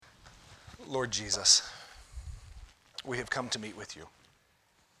Lord Jesus, we have come to meet with you.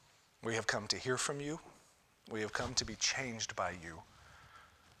 We have come to hear from you. We have come to be changed by you.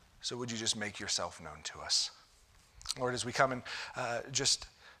 So would you just make yourself known to us? Lord, as we come and just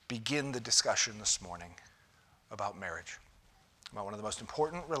begin the discussion this morning about marriage, about one of the most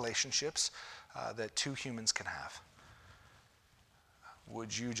important relationships that two humans can have,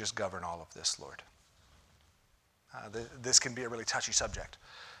 would you just govern all of this, Lord? This can be a really touchy subject.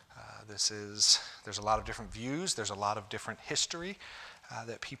 There's a lot of different views. There's a lot of different history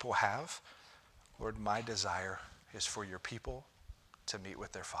that people have. Lord, my desire is for your people to meet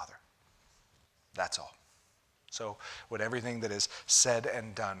with their Father. That's all. So would everything that is said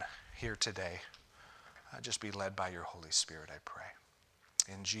and done here today just be led by your Holy Spirit, I pray.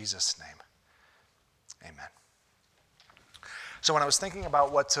 In Jesus' name, amen. So when I was thinking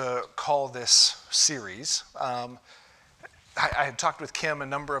about what to call this series, I had talked with Kim a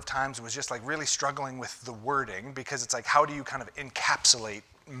number of times and was just like really struggling with the wording, because it's like, how do you kind of encapsulate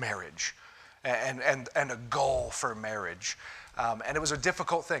marriage and a goal for marriage? And it was a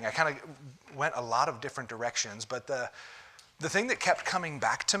difficult thing. I kind of went a lot of different directions, but the thing that kept coming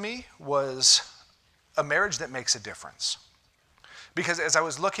back to me was a marriage that makes a difference. Because as I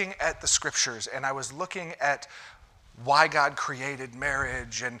was looking at the scriptures and I was looking at why God created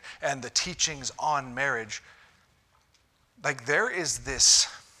marriage and the teachings on marriage, like there is this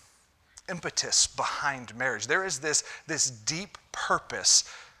impetus behind marriage. There is this deep purpose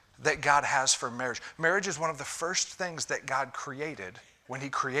that God has for marriage. Marriage is one of the first things that God created when he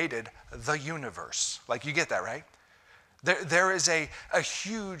created the universe. Like, you get that, right? There is a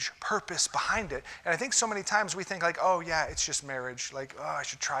huge purpose behind it. And I think so many times we think like, oh yeah, it's just marriage. Like, oh, I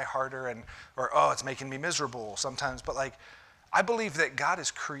should try harder, or oh, it's making me miserable sometimes. But like, I believe that God has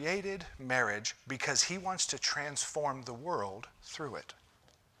created marriage because he wants to transform the world through it.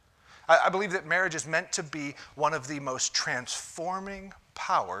 I believe that marriage is meant to be one of the most transforming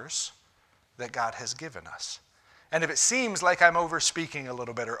powers that God has given us. And if it seems like I'm overspeaking a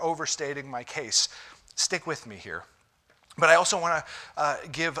little bit or overstating my case, stick with me here. But I also want to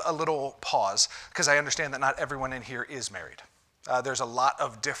give a little pause, because I understand that not everyone in here is married. There's a lot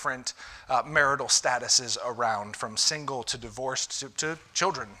of different marital statuses around, from single to divorced to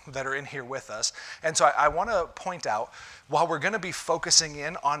children that are in here with us. And so I want to point out, while we're going to be focusing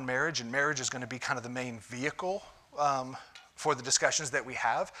in on marriage, and marriage is going to be kind of the main vehicle for the discussions that we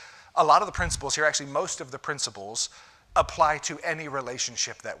have, a lot of the principles here, actually most of the principles, apply to any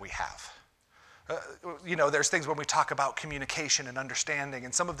relationship that we have. There's things when we talk about communication and understanding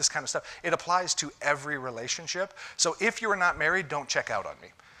and some of this kind of stuff, it applies to every relationship. So if you are not married, don't check out on me.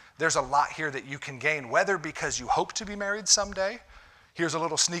 There's a lot here that you can gain, whether because you hope to be married someday, here's a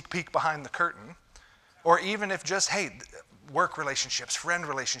little sneak peek behind the curtain, or even if just, hey, work relationships, friend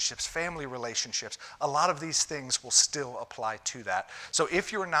relationships, family relationships, a lot of these things will still apply to that. So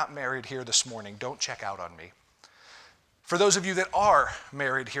if you're not married here this morning, don't check out on me. For those of you that are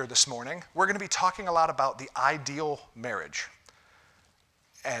married here this morning, we're going to be talking a lot about the ideal marriage.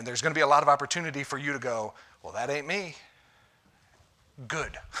 And there's going to be a lot of opportunity for you to go, well, that ain't me.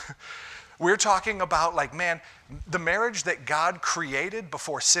 Good. We're talking about, like, man, the marriage that God created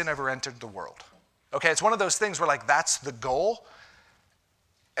before sin ever entered the world. Okay, it's one of those things where, like, that's the goal,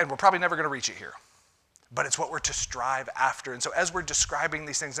 and we're probably never going to reach it here. But it's what we're to strive after. And so as we're describing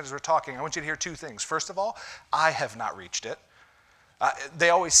these things and as we're talking, I want you to hear two things. First of all, I have not reached it.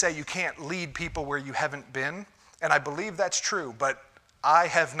 They always say you can't lead people where you haven't been. And I believe that's true, but I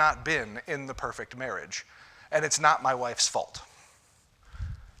have not been in the perfect marriage. And it's not my wife's fault.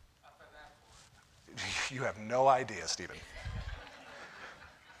 You have no idea, Stephen.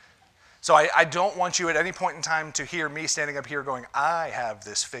 So I don't want you at any point in time to hear me standing up here going, I have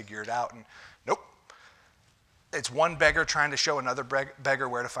this figured out. And nope. It's one beggar trying to show another beggar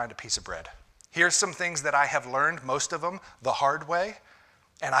where to find a piece of bread. Here's some things that I have learned, most of them the hard way,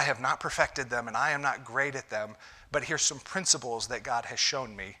 and I have not perfected them, and I am not great at them, but here's some principles that God has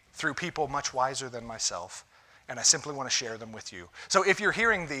shown me through people much wiser than myself, and I simply want to share them with you. So if you're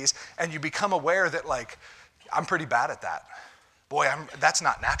hearing these and you become aware that, like, I'm pretty bad at that. Boy, that's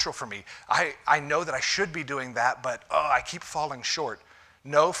not natural for me. I know that I should be doing that, but I keep falling short.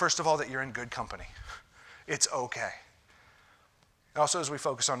 Know, first of all, that you're in good company. It's okay. Also, as we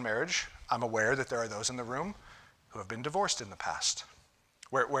focus on marriage, I'm aware that there are those in the room who have been divorced in the past,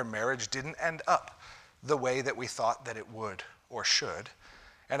 where marriage didn't end up the way that we thought that it would or should.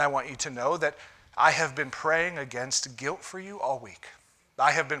 And I want you to know that I have been praying against guilt for you all week.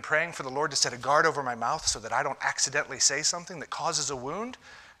 I have been praying for the Lord to set a guard over my mouth so that I don't accidentally say something that causes a wound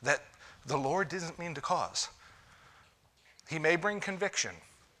that the Lord didn't mean to cause. He may bring conviction,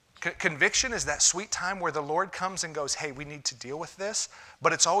 Conviction is that sweet time where the Lord comes and goes, hey, we need to deal with this,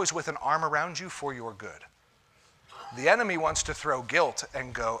 but it's always with an arm around you for your good. The enemy wants to throw guilt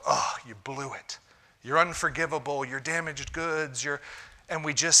and go, oh, you blew it. You're unforgivable, you're damaged goods, and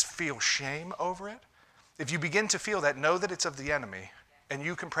we just feel shame over it. If you begin to feel that, know that it's of the enemy, and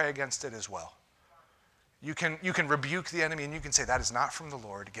you can pray against it as well. You can rebuke the enemy, and you can say, that is not from the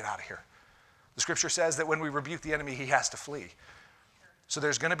Lord, get out of here. The scripture says that when we rebuke the enemy, he has to flee. So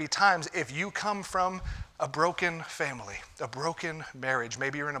there's going to be times, if you come from a broken family, a broken marriage,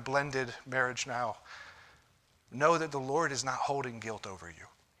 maybe you're in a blended marriage now, know that the Lord is not holding guilt over you.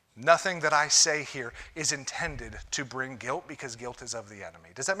 Nothing that I say here is intended to bring guilt, because guilt is of the enemy.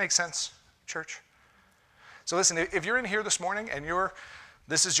 Does that make sense, church? So listen, if you're in here this morning and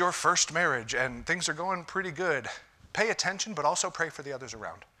this is your first marriage and things are going pretty good, pay attention, but also pray for the others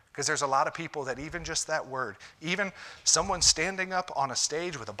around. Because there's a lot of people that even just that word, even someone standing up on a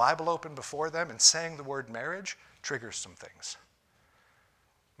stage with a Bible open before them and saying the word marriage triggers some things.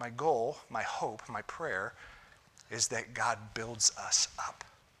 My goal, my hope, my prayer is that God builds us up.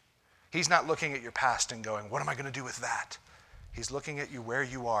 He's not looking at your past and going, what am I going to do with that? He's looking at you where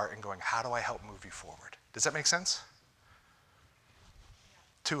you are and going, how do I help move you forward? Does that make sense?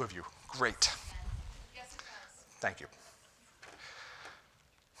 Two of you. Great. Yes, it does. Thank you.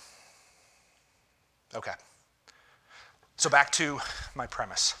 Okay. So back to my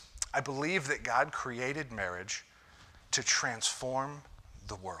premise. I believe that God created marriage to transform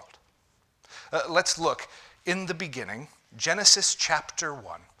the world. Let's look in the beginning, Genesis chapter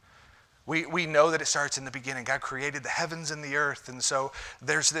 1. We know that it starts in the beginning. God created the heavens and the earth, and so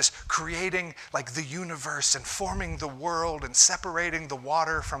there's this creating like the universe and forming the world and separating the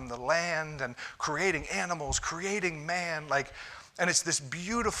water from the land and creating animals, creating man, and it's this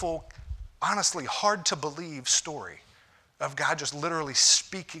beautiful, honestly hard to believe story of God just literally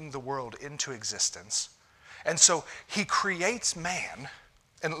speaking the world into existence. And so he creates man,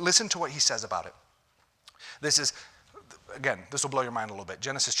 and listen to what he says about it. This will blow your mind a little bit.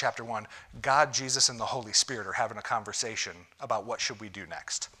 Genesis chapter 1, God, Jesus, and the Holy Spirit are having a conversation about what should we do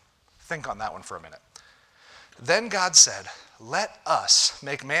next. Think on that one for a minute. Then God said, let us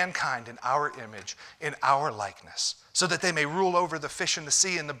make mankind in our image, in our likeness, so that they may rule over the fish in the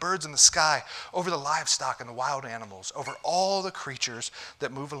sea and the birds in the sky, over the livestock and the wild animals, over all the creatures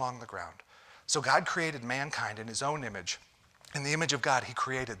that move along the ground. So God created mankind in his own image. In the image of God, he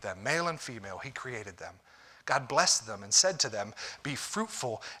created them. Male and female, he created them. God blessed them and said to them, be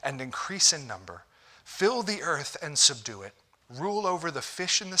fruitful and increase in number. Fill the earth and subdue it. Rule over the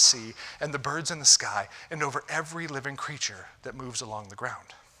fish in the sea and the birds in the sky and over every living creature that moves along the ground.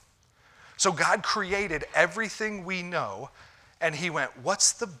 So God created everything we know, and he went,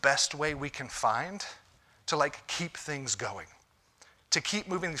 what's the best way we can find to keep things going, to keep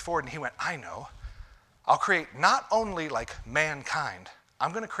moving things forward? And he went, I know. I'll create not only mankind,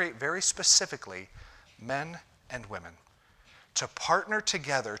 I'm going to create very specifically men and women to partner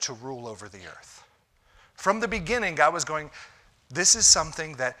together to rule over the earth. From the beginning, God was going, this is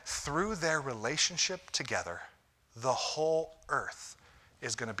something that through their relationship together, the whole earth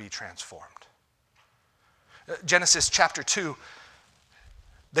is going to be transformed. Genesis chapter 2,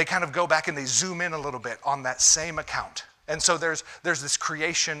 they kind of go back and they zoom in a little bit on that same account. And so there's this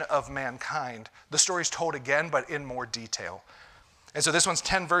creation of mankind. The story's told again, but in more detail. And so this one's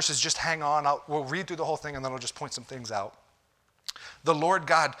 10 verses, just hang on. We'll read through the whole thing and then I'll just point some things out. The Lord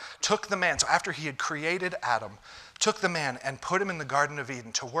God took the man, so after he had created Adam, took the man and put him in the Garden of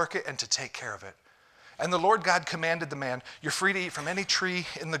Eden to work it and to take care of it. And the Lord God commanded the man, you're free to eat from any tree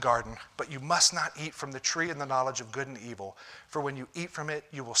in the garden, but you must not eat from the tree in the knowledge of good and evil, for when you eat from it,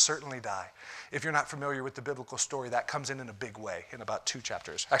 you will certainly die. If you're not familiar with the biblical story, that comes in a big way in about 2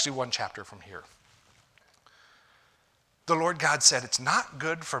 chapters, actually 1 chapter from here. The Lord God said, it's not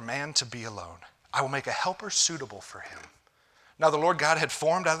good for man to be alone. I will make a helper suitable for him. Now the Lord God had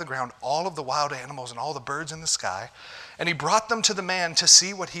formed out of the ground all of the wild animals and all the birds in the sky, and he brought them to the man to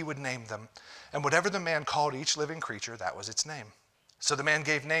see what he would name them. And whatever the man called each living creature, that was its name. So the man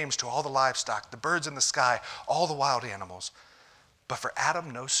gave names to all the livestock, the birds in the sky, all the wild animals. But for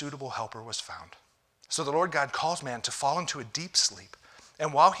Adam, no suitable helper was found. So the Lord God caused man to fall into a deep sleep.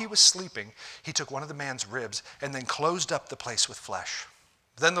 And while he was sleeping, he took one of the man's ribs and then closed up the place with flesh.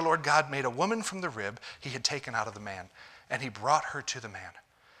 Then the Lord God made a woman from the rib he had taken out of the man, and he brought her to the man.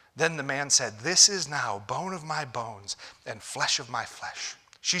 Then the man said, this is now bone of my bones and flesh of my flesh.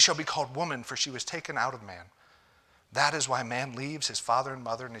 She shall be called woman, for she was taken out of man. That is why man leaves his father and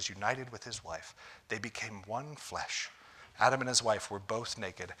mother and is united with his wife. They became one flesh. Adam and his wife were both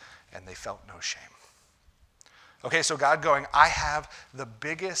naked, and they felt no shame. Okay, so God going, I have the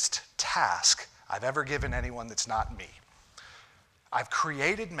biggest task I've ever given anyone that's not me. I've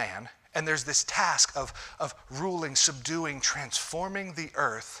created man, and there's this task of ruling, subduing, transforming the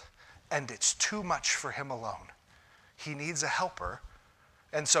earth, and it's too much for him alone. He needs a helper,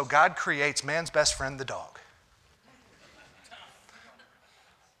 and so God creates man's best friend, the dog.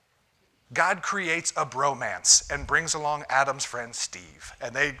 God creates a bromance and brings along Adam's friend Steve,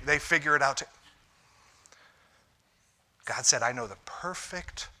 and they figure it out. God said, I know the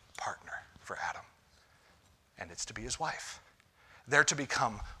perfect partner for Adam, and it's to be his wife. They're to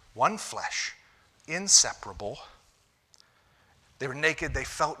become one flesh, inseparable. They were naked, they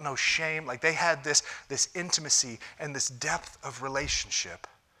felt no shame. Like they had this intimacy and this depth of relationship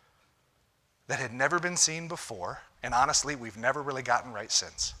that had never been seen before, and honestly, we've never really gotten right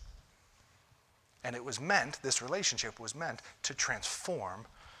since. And it was meant, this relationship was meant to transform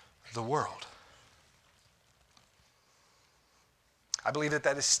the world. I believe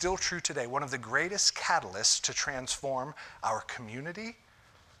that is still true today. One of the greatest catalysts to transform our community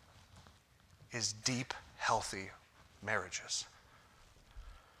is deep, healthy marriages.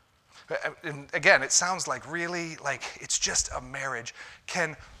 And again, it sounds like really like it's just a marriage.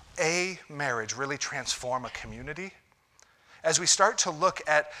 Can a marriage really transform a community? As we start to look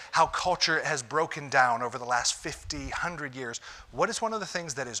at how culture has broken down over the last 50, 100 years, what is one of the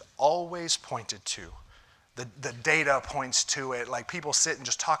things that is always pointed to? The data points to it, like people sit and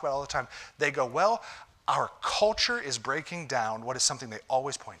just talk about it all the time. They go, well, our culture is breaking down. What is something they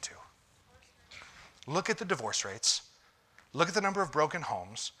always point to? Look at the divorce rates. Look at the number of broken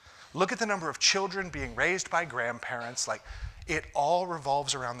homes. Look at the number of children being raised by grandparents. Like, it all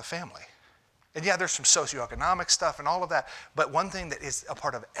revolves around the family. And yeah, there's some socioeconomic stuff and all of that, but one thing that is a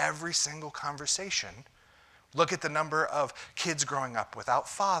part of every single conversation, look at the number of kids growing up without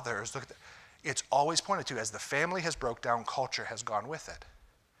fathers. It's always pointed to as the family has broke down, culture has gone with it.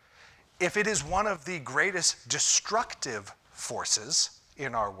 If it is one of the greatest destructive forces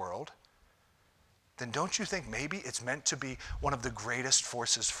in our world, then don't you think maybe it's meant to be one of the greatest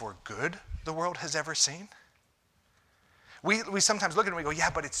forces for good the world has ever seen? We sometimes look at it and we go, yeah,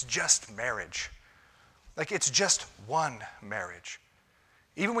 but it's just marriage. Like, it's just one marriage.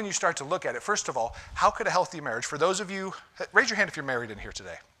 Even when you start to look at it, first of all, how could a healthy marriage, for those of you, raise your hand if you're married in here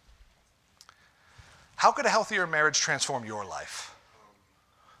today. How could a healthier marriage transform your life?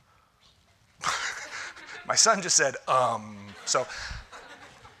 My son just said, so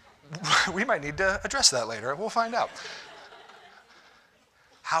we might need to address that later. We'll find out.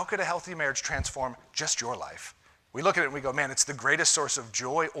 How could a healthy marriage transform just your life? We look at it and we go, man, it's the greatest source of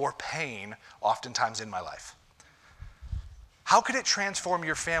joy or pain oftentimes in my life. How could it transform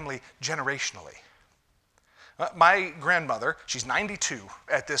your family generationally? My grandmother, she's 92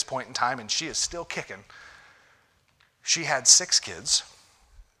 at this point in time, and she is still kicking. She had 6 kids.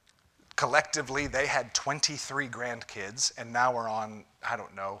 Collectively, they had 23 grandkids, and now we're on, I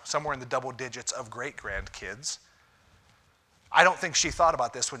don't know, somewhere in the double digits of great-grandkids. I don't think she thought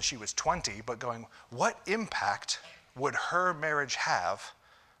about this when she was 20, but going, what impact would her marriage have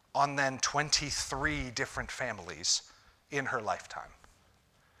on then 23 different families in her lifetime?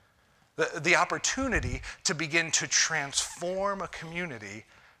 The opportunity to begin to transform a community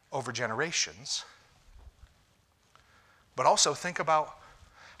over generations. But also think about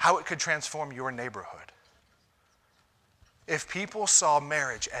how it could transform your neighborhood. If people saw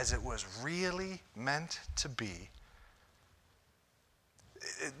marriage as it was really meant to be,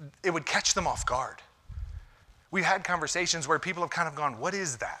 it would catch them off guard. We've had conversations where people have kind of gone, what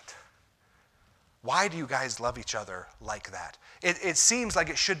is that? Why do you guys love each other like that? It seems like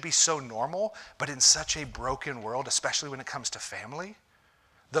it should be so normal, but in such a broken world, especially when it comes to family,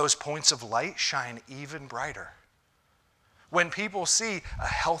 those points of light shine even brighter. When people see a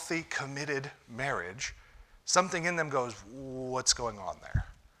healthy, committed marriage, something in them goes, what's going on there?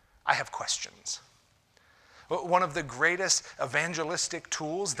 I have questions. One of the greatest evangelistic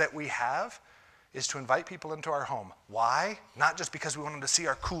tools that we have is to invite people into our home. Why? Not just because we want them to see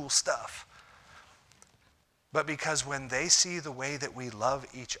our cool stuff, but because when they see the way that we love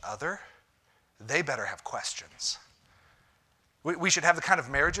each other, they better have questions. We should have the kind of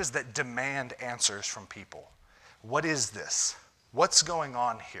marriages that demand answers from people. What is this? What's going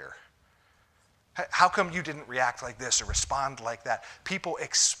on here? How come you didn't react like this or respond like that? People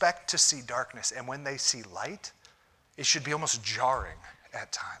expect to see darkness, and when they see light, it should be almost jarring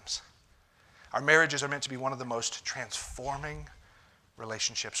at times. Our marriages are meant to be one of the most transforming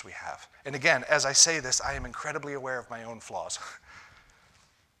relationships we have. And again, as I say this, I am incredibly aware of my own flaws.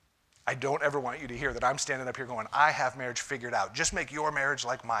 I don't ever want you to hear that I'm standing up here going, I have marriage figured out. Just make your marriage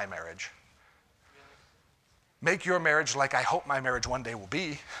like my marriage. Make your marriage like I hope my marriage one day will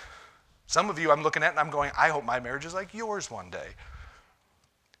be. Some of you I'm looking at and I'm going, I hope my marriage is like yours one day.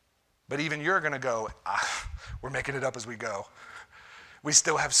 But even you're going to go, we're making it up as we go. We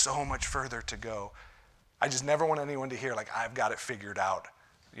still have so much further to go. I just never want anyone to hear like, I've got it figured out.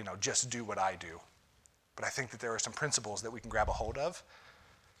 Just do what I do. But I think that there are some principles that we can grab a hold of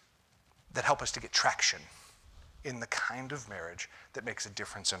that help us to get traction in the kind of marriage that makes a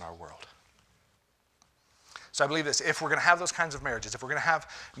difference in our world. So I believe this, if we're going to have those kinds of marriages, if we're going to have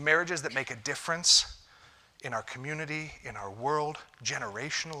marriages that make a difference in our community, in our world,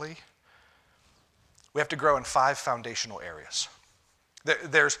 generationally, we have to grow in 5 foundational areas.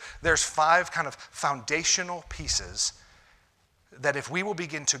 There's 5 kind of foundational pieces that if we will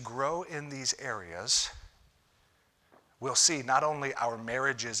begin to grow in these areas, we'll see not only our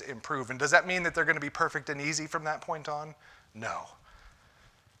marriages improve. And does that mean that they're going to be perfect and easy from that point on? No.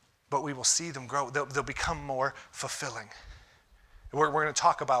 But we will see them grow. They'll become more fulfilling. We're going to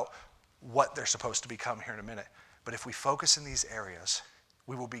talk about what they're supposed to become here in a minute. But if we focus in these areas,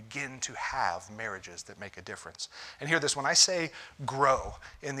 we will begin to have marriages that make a difference. And hear this, when I say grow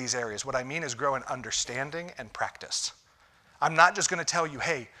in these areas, what I mean is grow in understanding and practice. I'm not just going to tell you,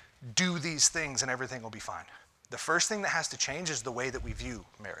 hey, do these things and everything will be fine. The first thing that has to change is the way that we view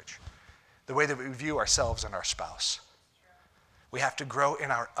marriage, the way that we view ourselves and our spouse. We have to grow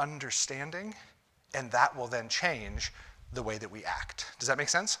in our understanding, and that will then change the way that we act. Does that make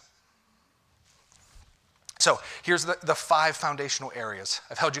sense? So here's the 5 foundational areas.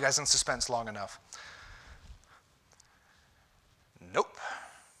 I've held you guys in suspense long enough. Nope.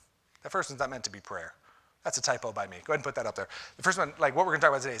 That first one's not meant to be prayer. That's a typo by me. Go ahead and put that up there. The first one, like what we're going to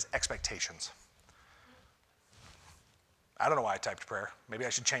talk about today is expectations. I don't know why I typed prayer. Maybe I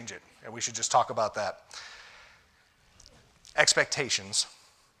should change it, and we should just talk about that. Expectations,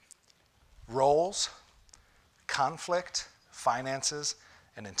 roles, conflict, finances,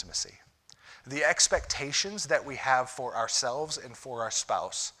 and intimacy. The expectations that we have for ourselves and for our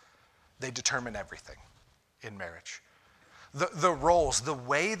spouse, they determine everything in marriage. The roles, the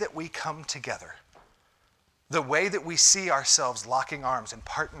way that we come together, the way that we see ourselves locking arms and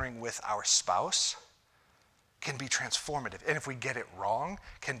partnering with our spouse can be transformative. And if we get it wrong,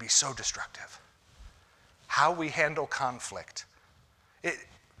 can be so destructive. How we handle conflict.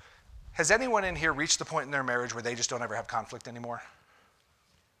 Has anyone in here reached the point in their marriage where they just don't ever have conflict anymore?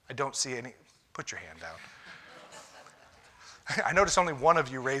 I don't see any. Put your hand down. I noticed only one of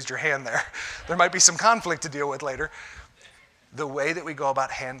you raised your hand there. There might be some conflict to deal with later. The way that we go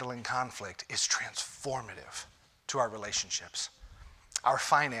about handling conflict is transformative to our relationships. Our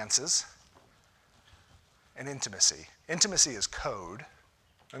finances and intimacy. Intimacy is code.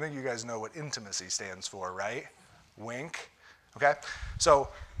 I think you guys know what intimacy stands for, right? Wink. Okay? So,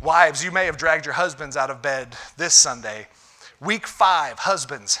 wives, you may have dragged your husbands out of bed this Sunday. Week 5,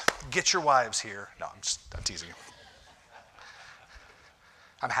 husbands, get your wives here. No, I'm teasing you.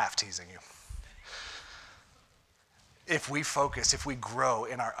 I'm half teasing you. If we focus, if we grow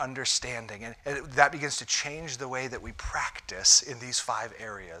in our understanding, and that begins to change the way that we practice in these 5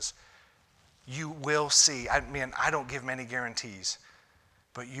 areas, you will see, I don't give many guarantees,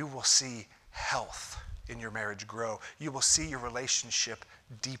 but you will see health in your marriage grow. You will see your relationship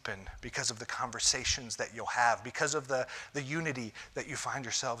deepen because of the conversations that you'll have, because of the unity that you find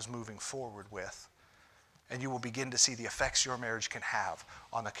yourselves moving forward with. And you will begin to see the effects your marriage can have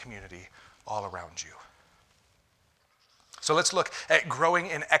on the community all around you. So let's look at growing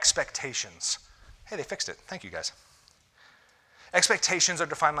in expectations. Hey, they fixed it. Thank you, guys. Expectations are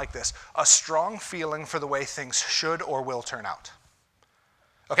defined like this: a strong feeling for the way things should or will turn out.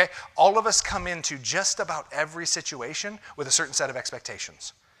 Okay? All of us come into just about every situation with a certain set of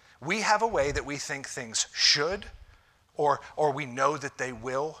expectations. We have a way that we think things should or we know that they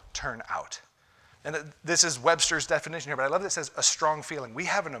will turn out. And this is Webster's definition here, but I love that it says a strong feeling. We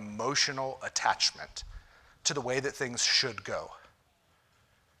have an emotional attachment to the way that things should go.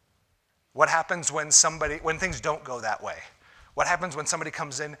 What happens when things don't go that way? What happens when somebody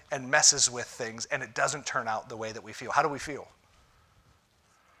comes in and messes with things and it doesn't turn out the way that we feel? How do we feel?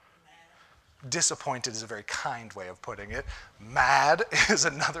 Disappointed is a very kind way of putting it. Mad is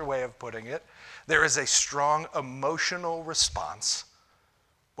another way of putting it. There is a strong emotional response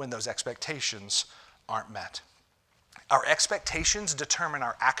when those expectations aren't met. Our expectations determine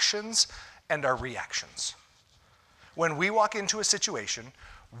our actions and our reactions. When we walk into a situation,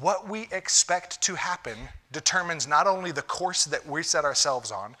 what we expect to happen determines not only the course that we set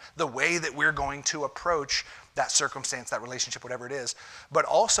ourselves on, the way that we're going to approach that circumstance, that relationship, whatever it is, but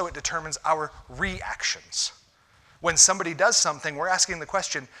also it determines our reactions. When somebody does something, we're asking the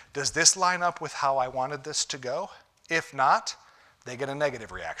question, does this line up with how I wanted this to go? If not, they get a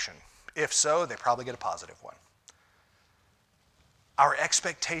negative reaction. If so, they probably get a positive one. Our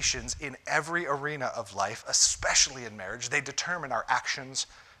expectations in every arena of life, especially in marriage, they determine our actions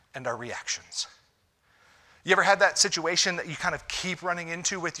and our reactions. You ever had that situation that you kind of keep running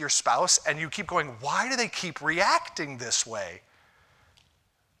into with your spouse and you keep going, why do they keep reacting this way?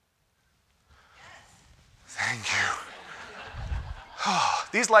 Thank you. Oh,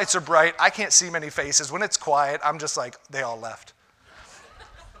 these lights are bright. I can't see many faces. When it's quiet, I'm just like, they all left.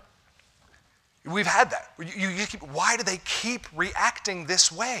 We've had that. Why do they keep reacting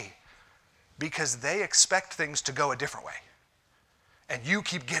this way? Because they expect things to go a different way. And you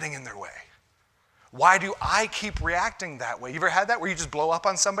keep getting in their way. Why do I keep reacting that way? You ever had that where you just blow up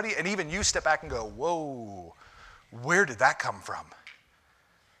on somebody and even you step back and go, whoa, where did that come from?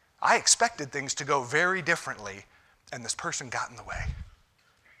 I expected things to go very differently and this person got in the way.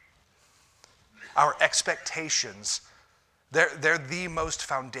 Our expectations, they're the most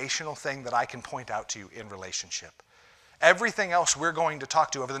foundational thing that I can point out to you in relationship. Everything else we're going to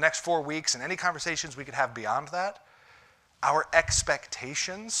talk to over the next 4 weeks and any conversations we could have beyond that, our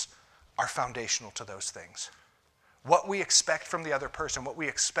expectations are foundational to those things. What we expect from the other person, what we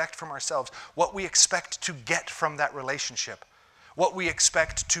expect from ourselves, what we expect to get from that relationship, what we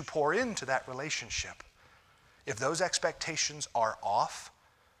expect to pour into that relationship. If those expectations are off,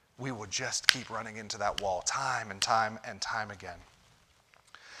 we will just keep running into that wall time and time and time again.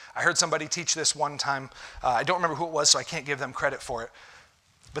 I heard somebody teach this one time. I don't remember who it was, so I can't give them credit for it.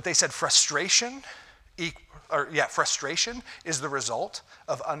 But they said frustration is the result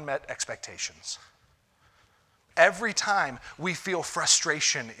of unmet expectations. Every time we feel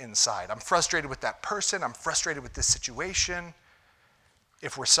frustration inside, I'm frustrated with that person, I'm frustrated with this situation.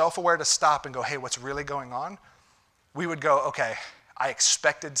 If we're self-aware to stop and go, hey, what's really going on? We would go, okay, I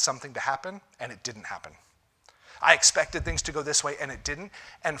expected something to happen and it didn't happen. I expected things to go this way and it didn't.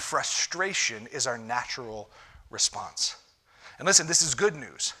 And frustration is our natural response. And listen, this is good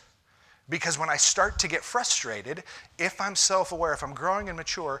news. Because when I start to get frustrated, if I'm self-aware, if I'm growing and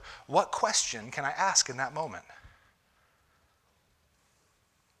mature, what question can I ask in that moment?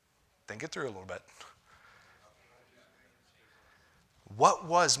 Think it through a little bit. What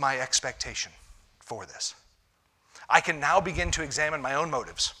was my expectation for this? I can now begin to examine my own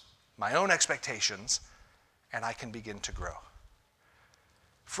motives, my own expectations, and I can begin to grow.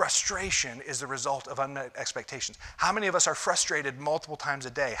 Frustration is the result of unmet expectations. How many of us are frustrated multiple times a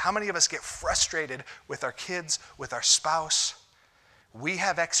day? How many of us get frustrated with our kids, with our spouse? We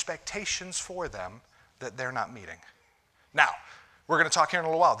have expectations for them that they're not meeting. Now, we're going to talk here in a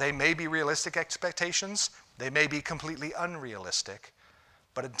little while. They may be realistic expectations. They may be completely unrealistic.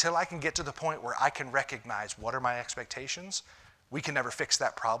 But until I can get to the point where I can recognize what are my expectations, we can never fix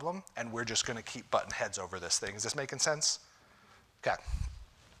that problem, and we're just going to keep butting heads over this thing. Is this making sense? Okay.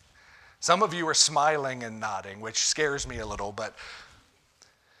 Some of you are smiling and nodding, which scares me a little, but...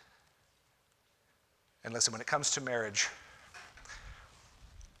 And listen, when it comes to marriage,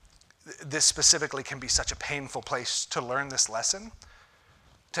 this specifically can be such a painful place to learn this lesson,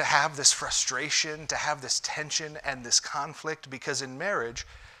 to have this frustration, to have this tension and this conflict, because in marriage,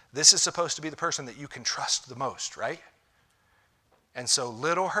 this is supposed to be the person that you can trust the most, right? And so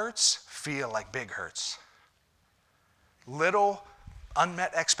little hurts feel like big hurts. Little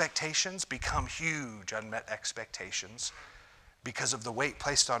unmet expectations become huge unmet expectations because of the weight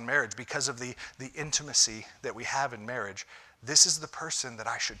placed on marriage, because of the intimacy that we have in marriage. This is the person that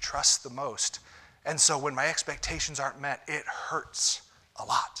I should trust the most. And so when my expectations aren't met, it hurts a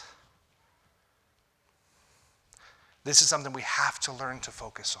lot. This is something we have to learn to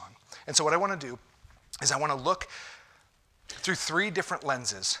focus on. And so what I want to do is I want to look through 3 different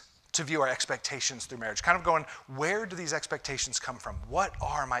lenses to view our expectations through marriage. Kind of going, where do these expectations come from? What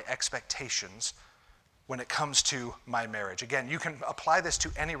are my expectations when it comes to my marriage? Again, you can apply this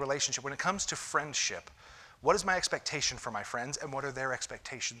to any relationship. When it comes to friendship, what is my expectation for my friends and what are their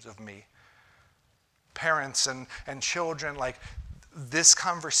expectations of me? Parents and children, like this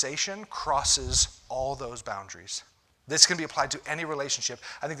conversation crosses all those boundaries. This can be applied to any relationship.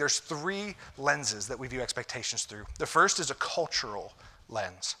 I think there's 3 lenses that we view expectations through. The first is a cultural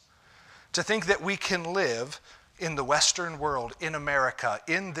lens. To think that we can live in the Western world, in America,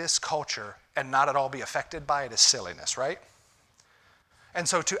 in this culture, and not at all be affected by it is silliness, right? And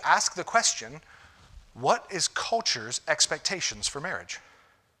so to ask the question, what is culture's expectations for marriage?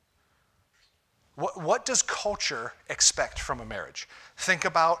 What does culture expect from a marriage? Think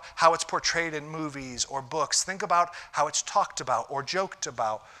about how it's portrayed in movies or books. Think about how it's talked about or joked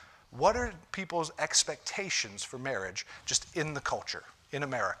about. What are people's expectations for marriage just in the culture, in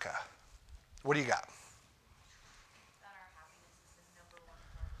America? What do you got?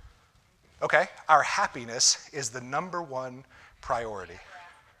 Okay, our happiness is the number one priority.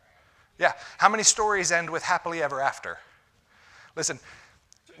 Yeah, how many stories end with happily ever after? Listen,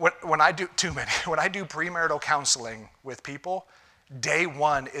 when I do when I do premarital counseling with people, day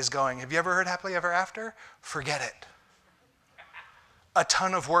one is going, have you ever heard happily ever after? Forget it. A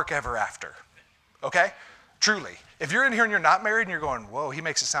ton of work ever after, okay? Truly. If you're in here and you're not married and you're going, whoa, he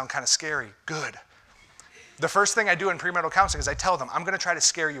makes it sound kind of scary, good. The first thing I do in premarital counseling is I tell them, I'm going to try to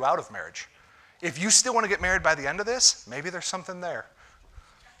scare you out of marriage. If you still want to get married by the end of this, maybe there's something there.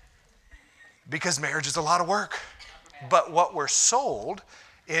 Because marriage is a lot of work. But what we're sold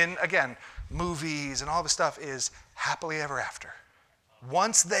in, again, movies and all this stuff is happily ever after.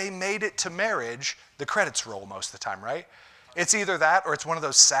 Once they made it to marriage, the credits roll most of the time, right? It's either that or it's one of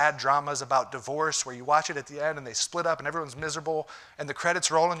those sad dramas about divorce where you watch it at the end and they split up and everyone's miserable and the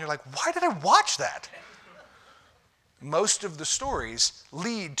credits roll and you're like, why did I watch that? Most of the stories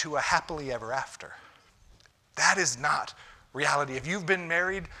lead to a happily ever after. That is not reality. If you've been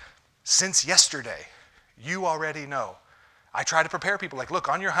married since yesterday, you already know. I try to prepare people like, look,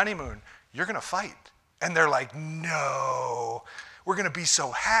 on your honeymoon, you're going to fight. And they're like, no, we're going to be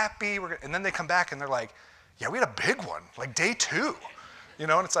so happy. And then they come back and they're like, yeah, we had a big one, like day 2. And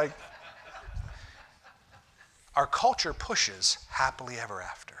it's like, our culture pushes happily ever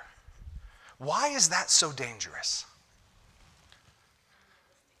after. Why is that so dangerous?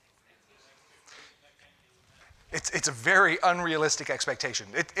 It's a very unrealistic expectation.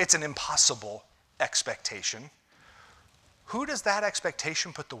 It's an impossible expectation. Who does that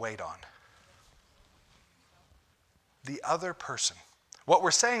expectation put the weight on? The other person. What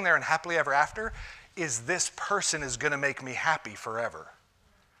we're saying there in happily ever after is this person is going to make me happy forever.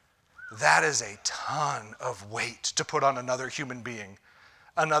 That is a ton of weight to put on another human being,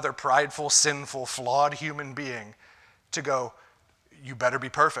 another prideful, sinful, flawed human being to go, you better be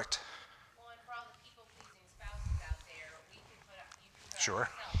perfect. Sure.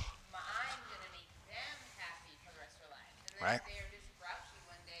 I'm going to make them happy for the rest of their life. And then Right. if they're disruptive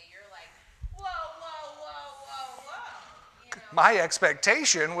one day, you're like, whoa. My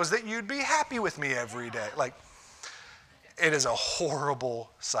expectation was that you'd be happy with me every day. Like, it is a horrible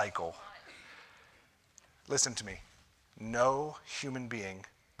cycle. Listen to me. No human being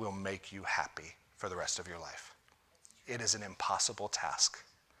will make you happy for the rest of your life. It is an impossible task.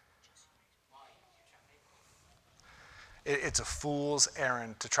 It's a fool's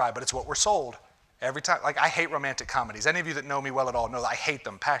errand to try, but it's what we're sold every time. Like, I hate romantic comedies. Any of you that know me well at all know that I hate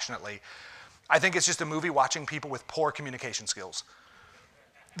them passionately. I think it's just a movie watching people with poor communication skills.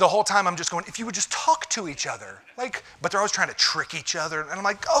 The whole time I'm just going, if you would just talk to each other. But they're always trying to trick each other. And I'm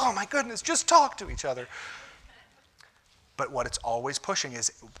like, oh my goodness, just talk to each other. But what it's always pushing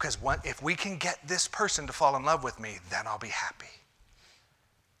is, because if we can get this person to fall in love with me, then I'll be happy.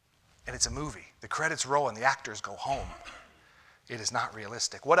 And it's a movie. The credits roll and the actors go home. It is not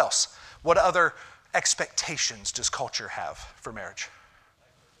realistic. What else? What other expectations does culture have for marriage?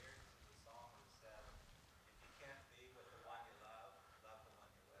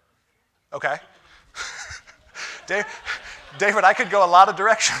 Okay. David, I could go a lot of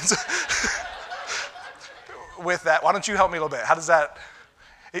directions with that. Why don't you help me a little bit? How does that?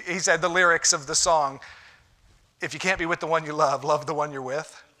 He said the lyrics of the song, if you can't be with the one you love the one you're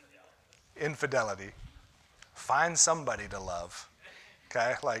with. Infidelity. Find somebody to love.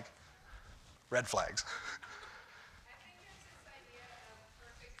 Okay? Like, red flags. I think there's this idea of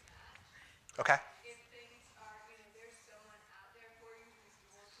perfect match. Okay? If things are, there's someone out there for you who's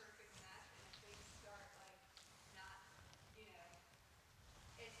your perfect match, and if things start, not,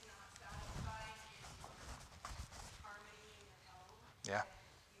 it's not satisfying in harmony in your home, Yeah.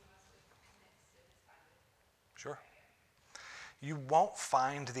 then you must have commit to this kind of. Sure. You won't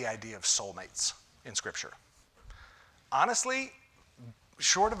find the idea of soulmates in Scripture. Honestly,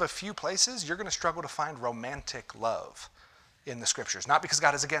 short of a few places, you're going to struggle to find romantic love in the Scriptures. Not because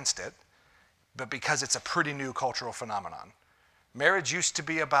God is against it, but because it's a pretty new cultural phenomenon. Marriage used to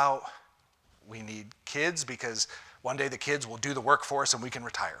be about, we need kids because one day the kids will do the work for us and we can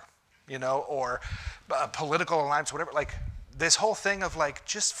retire, or political alliance, whatever. This whole thing of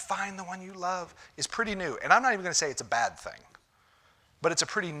just find the one you love is pretty new. And I'm not even going to say it's a bad thing, but it's a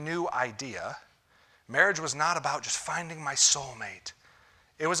pretty new idea. Marriage was not about just finding my soulmate.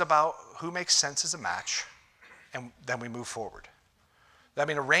 It was about who makes sense as a match, and then we move forward.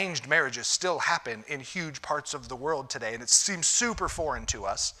 Arranged marriages still happen in huge parts of the world today, and it seems super foreign to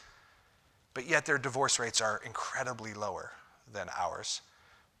us, but yet their divorce rates are incredibly lower than ours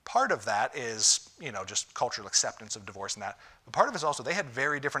Part of that is, just cultural acceptance of divorce and that. But part of it is also they had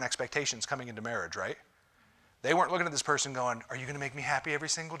very different expectations coming into marriage, right? They weren't looking at this person going, are you going to make me happy every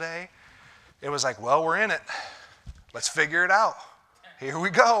single day? It was like, well, we're in it. Let's figure it out. Here we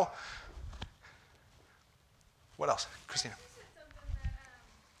go. What else? Christina. You said something that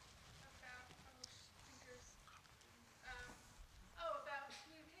about thinkers. About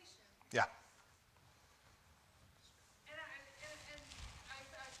communication. Yeah. And I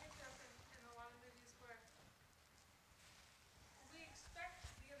picked up in a lot of movies where we expect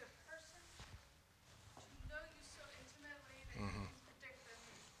the other person to know you so intimately that you can predict their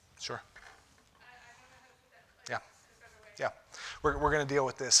moods. Sure. I don't know how to put that Yeah. a better way. Yeah. We're going to deal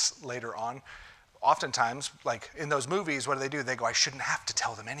with this later on. Oftentimes, like in those movies, what do? They go, I shouldn't have to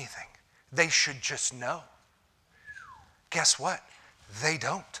tell them anything. They should just know. Guess what? They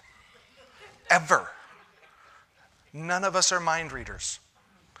don't. Ever. None of us are mind readers.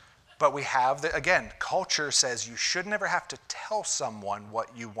 But we have, again, culture says you should never have to tell someone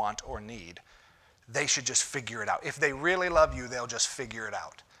what you want or need. They should just figure it out. If they really love you, they'll just figure it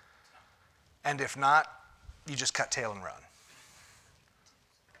out. And if not, you just cut tail and run.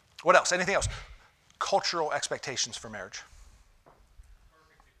 What else? Anything else? Cultural expectations for marriage.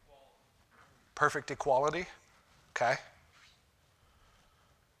 Perfect equality. Okay. I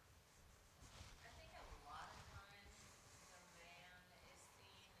think a lot of times the man is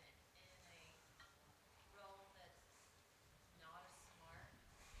seen in a role that's not as smart,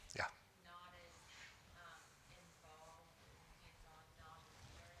 Yeah, not as involved and hands-on, not as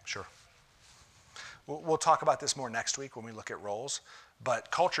nurturing. sure. We'll talk about this more next week when we look at roles, but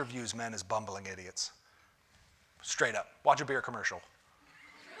culture views men as bumbling idiots. Straight up. Watch a beer commercial.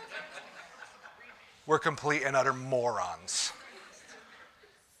 We're complete and utter morons.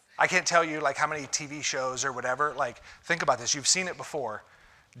 I can't tell you like how many TV shows or whatever, like think about this, you've seen it before.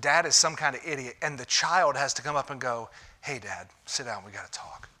 Dad is some kind of idiot and the child has to come up and go, hey dad, sit down, we gotta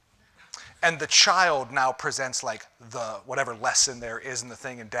talk. And the child now presents like the whatever lesson there is in the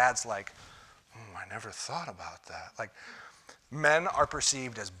thing and dad's like, I never thought about that. Like men are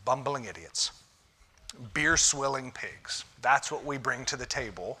perceived as bumbling idiots, beer swilling pigs. That's what we bring to the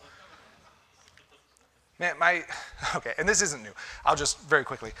table. Man, okay, and this isn't new. I'll just very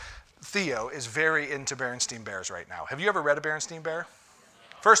quickly. Theo is very into Berenstain Bears right now. Have you ever read a Berenstain Bear?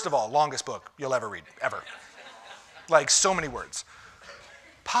 First of all, longest book you'll ever read, ever. Like so many words.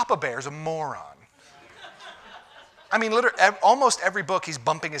 Papa Bear's a moron. I mean, literally, almost every book he's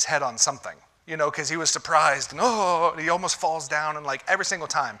bumping his head on something, because he was surprised and he almost falls down and like every single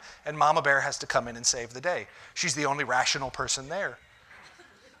time. And Mama Bear has to come in and save the day. She's the only rational person there.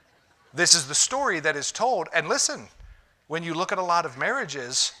 This is the story that is told. And listen, when you look at a lot of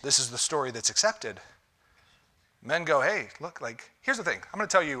marriages, this is the story that's accepted. Men go, hey, look, like, here's the thing. I'm going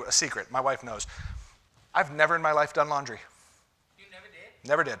to tell you a secret. My wife knows. I've never in my life done laundry. You never did?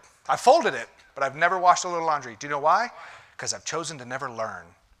 Never did. I folded it, but I've never washed a little laundry. Do you know why? Because I've chosen to never learn.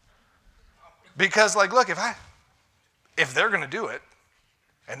 Because, like, look, if they're going to do it,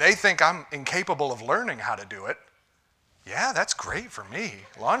 and they think I'm incapable of learning how to do it, yeah, that's great for me.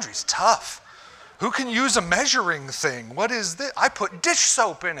 Laundry's tough. Who can use a measuring thing? What is this? I put dish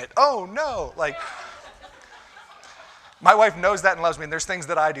soap in it. Oh, no. Like, my wife knows that and loves me, and there's things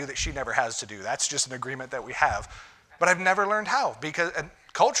that I do that she never has to do. That's just an agreement that we have. But I've never learned how because, and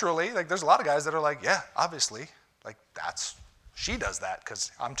culturally, like, there's a lot of guys that are like, yeah, obviously, like, she does that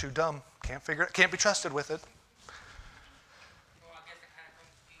because I'm too dumb. Can't figure it, can't be trusted with it. Well, I guess it kind of comes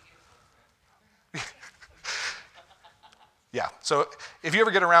to you. Yeah, so if you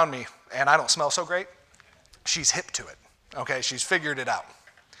ever get around me and I don't smell so great, she's hip to it, okay? She's figured it out.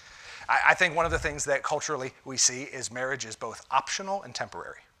 I think one of the things that culturally we see is marriage is both optional and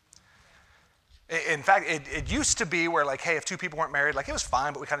temporary. In fact, it used to be where like, hey, if two people weren't married, like it was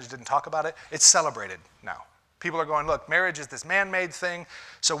fine, but we kind of just didn't talk about it. It's celebrated now. People are going, look, marriage is this man-made thing,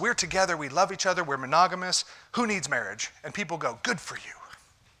 so we're together, we love each other, we're monogamous. Who needs marriage? And people go, good for you.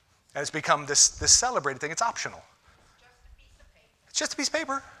 And it's become this celebrated thing. It's optional. It's just a piece of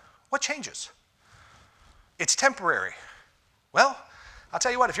paper. What changes? It's temporary. Well, I'll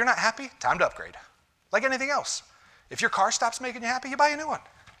tell you what, if you're not happy, time to upgrade. Like anything else. If your car stops making you happy, you buy a new one.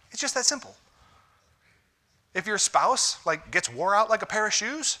 It's just that simple. If your spouse like gets wore out like a pair of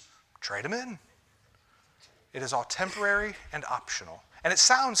shoes, trade them in. It is all temporary and optional. And it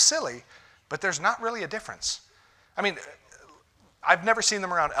sounds silly, but there's not really a difference. I mean, I've never seen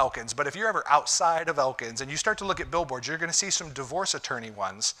them around Elkins, but if you're ever outside of Elkins and you start to look at billboards, you're going to see some divorce attorney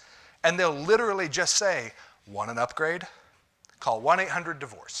ones, and they'll literally just say, want an upgrade? Call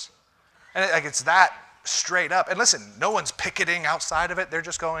 1-800-DIVORCE. And like it's that straight up. And listen, no one's picketing outside of it. They're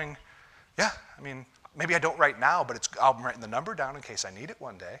just going, yeah, I mean, maybe I don't right now, but I'm writing the number down in case I need it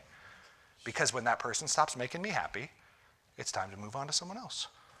one day. Because when that person stops making me happy, it's time to move on to someone else.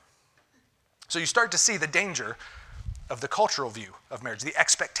 So you start to see the danger of the cultural view of marriage, the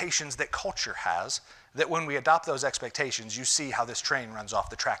expectations that culture has, that when we adopt those expectations, you see how this train runs off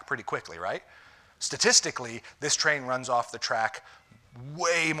the track pretty quickly, right? Statistically, this train runs off the track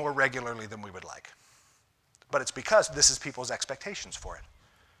way more regularly than we would like. But it's because this is people's expectations for it.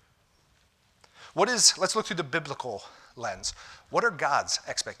 Let's look through the biblical lens. What are God's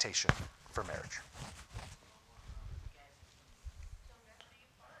expectations for marriage?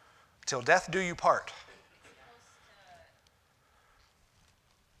 Till death do you part.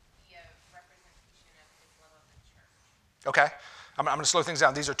 Okay, I'm going to slow things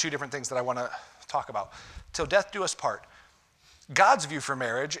down. These are two different things that I want to talk about. Till death do us part. God's view for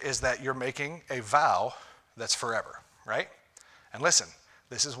marriage is that you're making a vow that's forever, right? And listen,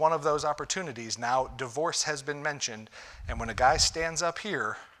 this is one of those opportunities. Now, divorce has been mentioned, and when a guy stands up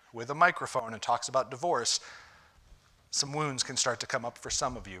here with a microphone and talks about divorce, some wounds can start to come up for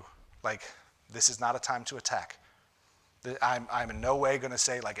some of you. Like, this is not a time to attack. I'm in no way going to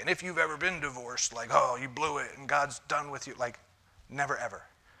say, like, and if you've ever been divorced, like, oh, you blew it and God's done with you. Like, never, ever.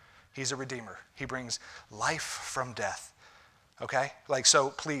 He's a redeemer. He brings life from death. Okay? Like,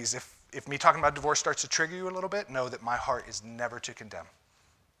 so please, if me talking about divorce starts to trigger you a little bit, know that my heart is never to condemn.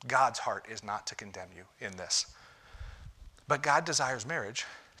 God's heart is not to condemn you in this. But God desires marriage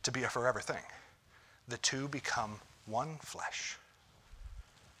to be a forever thing. The two become one flesh.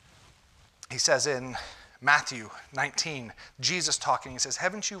 He says in Matthew 19, Jesus talking, he says,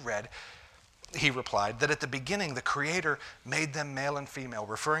 haven't you read, he replied, that at the beginning the Creator made them male and female,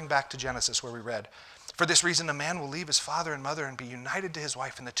 referring back to Genesis where we read, for this reason a man will leave his father and mother and be united to his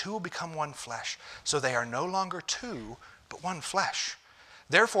wife, and the two will become one flesh. So they are no longer two, but one flesh.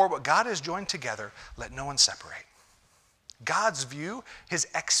 Therefore, what God has joined together, let no one separate. God's view, his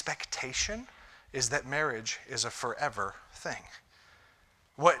expectation, is that marriage is a forever thing.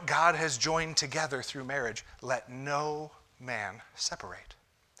 What God has joined together through marriage, let no man separate.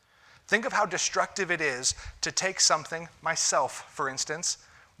 Think of how destructive it is to take something, myself, for instance,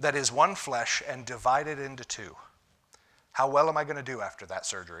 that is one flesh and divide it into two. How well am I going to do after that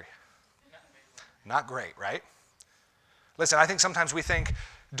surgery? Not great, right? Listen, I think sometimes we think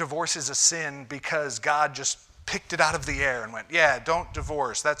divorce is a sin because God just picked it out of the air and went, yeah, don't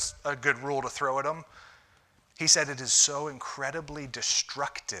divorce. That's a good rule to throw at them. He said it is so incredibly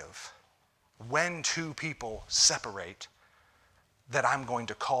destructive when two people separate that I'm going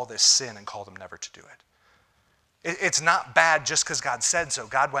to call this sin and call them never to do it. It's not bad just because God said so.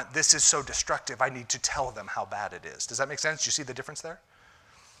 God went, this is so destructive, I need to tell them how bad it is. Does that make sense? Do you see the difference there?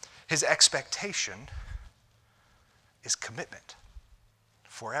 His expectation is commitment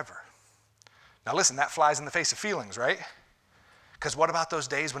forever. Now listen, that flies in the face of feelings, right? Because what about those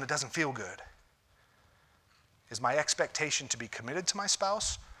days when it doesn't feel good? Is my expectation to be committed to my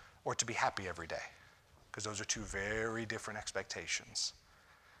spouse or to be happy every day? Because those are two very different expectations.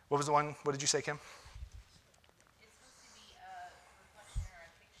 What was the one, what did you say, Kim? It's supposed to be a reflection or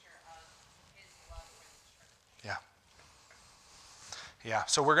a picture of his love for the church. Yeah. Yeah,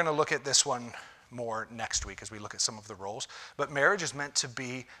 so we're going to look at this one more next week as we look at some of the roles. But marriage is meant to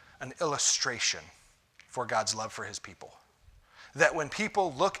be an illustration for God's love for his people. That when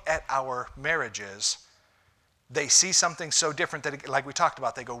people look at our marriages, they see something so different that, like we talked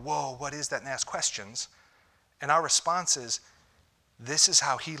about, they go, whoa, what is that? And ask questions. And our response is, this is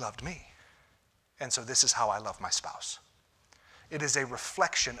how he loved me. And so this is how I love my spouse. It is a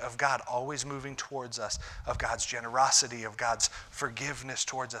reflection of God always moving towards us, of God's generosity, of God's forgiveness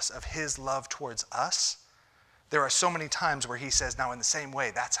towards us, of his love towards us. There are so many times where he says, now in the same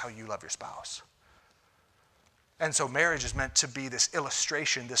way, that's how you love your spouse. And so marriage is meant to be this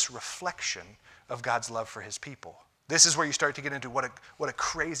illustration, this reflection of God's love for his people. This is where you start to get into what a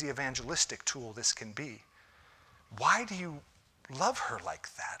crazy evangelistic tool this can be. Why do you love her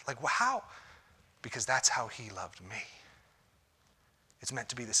like that? Like, how? Because that's how he loved me. It's meant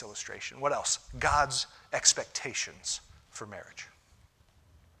to be this illustration. What else? God's expectations for marriage.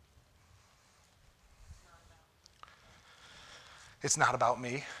 It's not about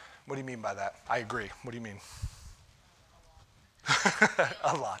me. What do you mean by that? I agree. What do you mean?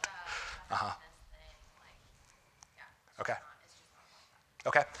 A lot. Uh-huh. Okay.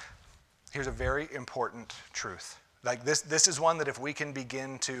 Okay. Here's a very important truth. Like this is one that if we can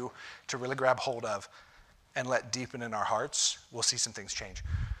begin to really grab hold of and let deepen in our hearts, we'll see some things change.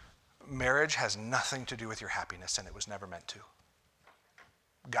 Marriage has nothing to do with your happiness, and it was never meant to.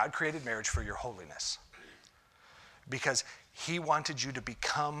 God created marriage for your holiness. because he wanted you to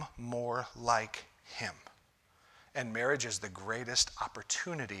become more like him. And marriage is the greatest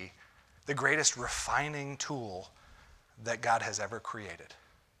opportunity, the greatest refining tool that God has ever created.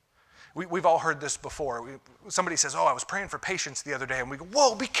 We've all heard this before. Somebody says, oh, I was praying for patience the other day. And we go,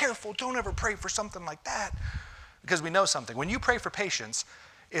 whoa, be careful. Don't ever pray for something like that. Because we know something. When you pray for patience,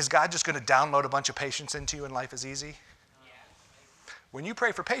 is God just going to download a bunch of patience into you and life is easy? When you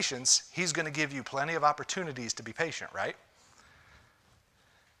pray for patience, he's going to give you plenty of opportunities to be patient, right?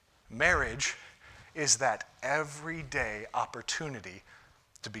 Marriage is that everyday opportunity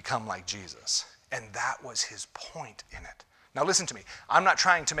to become like Jesus. And that was his point in it. Now listen to me. I'm not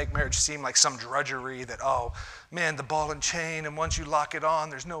trying to make marriage seem like some drudgery that, oh, man, the ball and chain, and once you lock it on,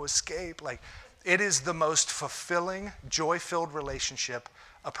 there's no escape. Like, it is the most fulfilling, joy-filled relationship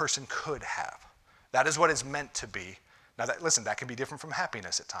a person could have. That is what it's meant to be. Now, listen, that can be different from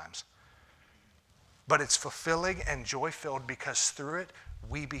happiness at times. But it's fulfilling and joy-filled because through it,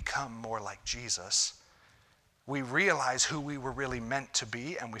 we become more like Jesus. We realize who we were really meant to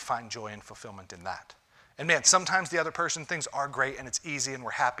be, and we find joy and fulfillment in that. And man, sometimes the other person, things are great and it's easy and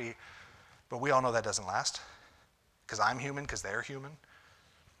we're happy, but we all know that doesn't last. Because I'm human, because they're human.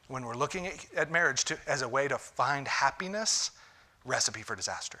 When we're looking at marriage as a way to find happiness, recipe for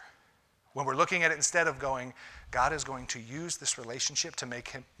disaster. When we're looking at it instead of going, God is going to use this relationship to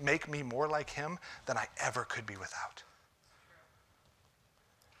make me more like him than I ever could be without.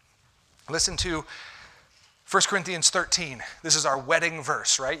 Listen to 1 Corinthians 13. This is our wedding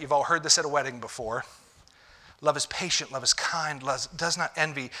verse, right? You've all heard this at a wedding before. Love is patient, love is kind, love does not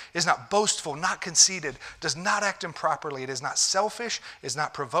envy, is not boastful, not conceited, does not act improperly, it is not selfish, is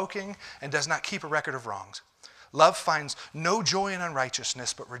not provoking, and does not keep a record of wrongs. Love finds no joy in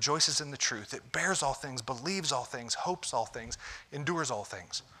unrighteousness, but rejoices in the truth. It bears all things, believes all things, hopes all things, endures all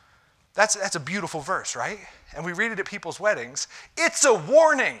things. That's a beautiful verse, right? And we read it at people's weddings. It's a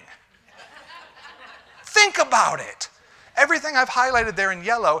warning. Think about it. Everything I've highlighted there in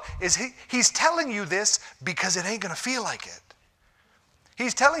yellow is he's telling you this because it ain't going to feel like it.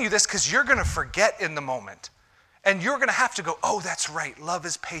 He's telling you this because you're going to forget in the moment. And you're going to have to go, oh, that's right, love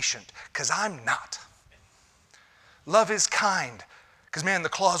is patient, because I'm not. Love is kind, because, man, the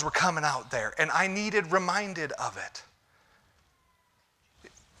claws were coming out there, and I needed reminded of it.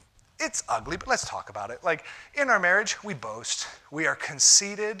 It's ugly, but let's talk about it. Like, in our marriage, we boast. We are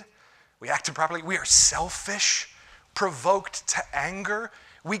conceited. We act improperly. We are selfish, provoked to anger.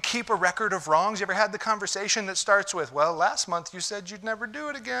 We keep a record of wrongs. You ever had the conversation that starts with, well, last month you said you'd never do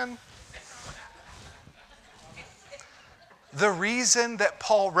it again? The reason that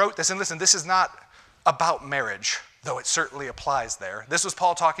Paul wrote this, and listen, this is not about marriage, though it certainly applies there. This was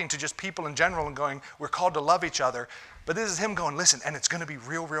Paul talking to just people in general and going, we're called to love each other. But this is him going, listen, and it's going to be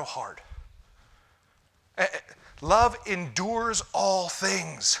real, real hard. Love endures all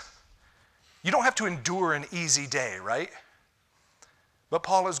things. You don't have to endure an easy day, right? But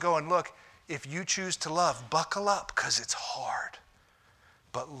Paul is going, look, if you choose to love, buckle up because it's hard.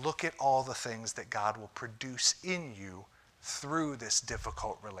 But look at all the things that God will produce in you through this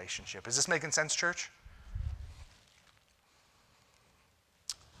difficult relationship. Is this making sense, church?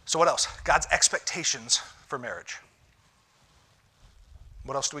 So what else? God's expectations for marriage.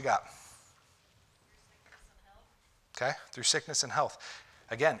 What else do we got? Okay, through sickness and health.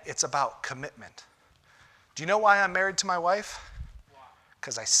 Again, it's about commitment. Do you know why I'm married to my wife?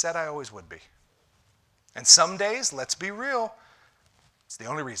 Because I said I always would be. And some days, let's be real, it's the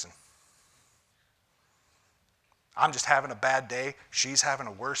only reason. I'm just having a bad day, she's having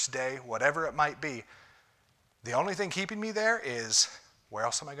a worse day, whatever it might be. The only thing keeping me there is, where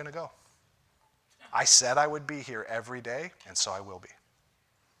else am I going to go? I said I would be here every day, and so I will be.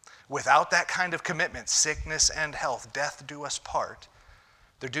 Without that kind of commitment, sickness and health, death do us part,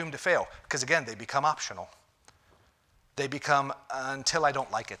 they're doomed to fail. Because again, they become optional. They become until I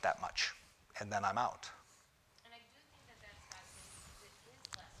don't like it that much, and then I'm out. And I do think that that's why it is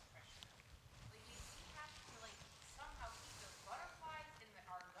less pressure. Like we have to somehow keep those butterflies in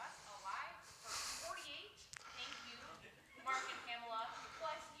our guts alive for 48. Thank you, Mark and Pamela,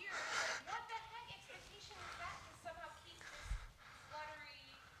 plus years. Like, what the heck expectation is that to somehow keep this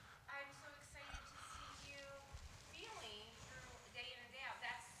fluttery, I'm so excited to see you feeling through day in and day out?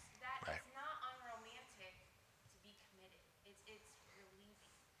 That Right. is not unromantic to be committed. It's relieving.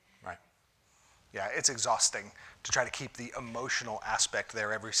 Right. Yeah, it's exhausting to try to keep the emotional aspect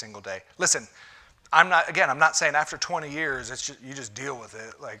there every single day. Listen, I'm not saying after 20 years, it's just, you just deal with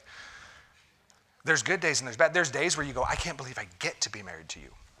it. Like, there's good days and there's bad. There's days where you go, I can't believe I get to be married to you.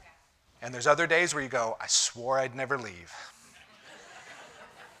 And there's other days where you go, I swore I'd never leave.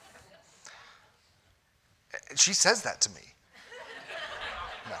 She says that to me.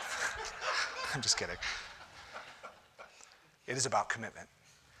 No, I'm just kidding. It is about commitment.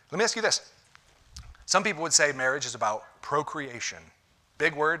 Let me ask you this. Some people would say marriage is about procreation.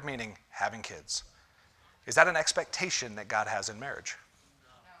 Big word meaning having kids. Is that an expectation that God has in marriage?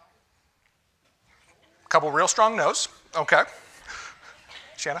 A couple real strong no's. Okay.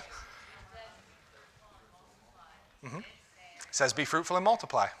 Shanna? It says be fruitful and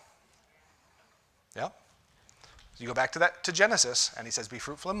multiply. Yep. You go back to Genesis, and he says be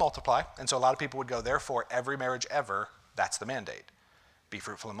fruitful and multiply. And so a lot of people would go, therefore, every marriage ever, that's the mandate. Be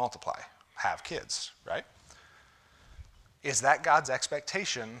fruitful and multiply. Have kids, right? Is that God's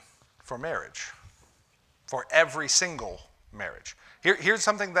expectation for marriage? For every single marriage? Here's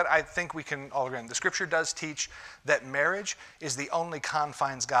something that I think we can all agree on. The scripture does teach that marriage is the only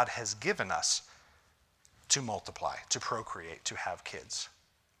confines God has given us to multiply, to procreate, to have kids.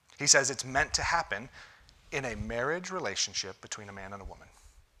 He says it's meant to happen in a marriage relationship between a man and a woman.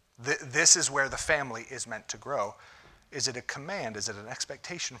 This is where the family is meant to grow. Is it a command? Is it an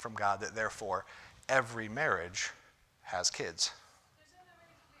expectation from God that therefore every marriage has kids? There's other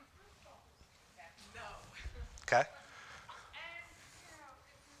ways to be fruitful. No. Okay? And, you know,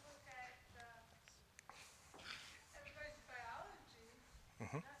 if you look at everybody's biology,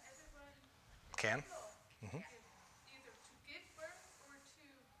 not everyone Can? will either to give birth or to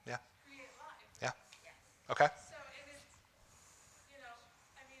Yeah. create life. Yeah. Okay. So, and it's, you know,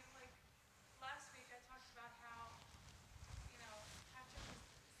 I mean, like, last week I talked about how, you know, Patrick was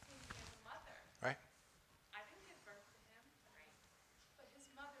seeing me as a mother. Right. I didn't give birth to him, but his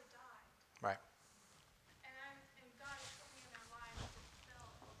mother died. Right. And God has put me in our lives to fill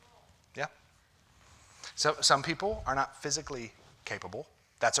a role. Yeah. So some people are not physically capable.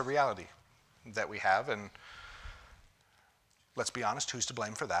 That's a reality that we have, and let's be honest, who's to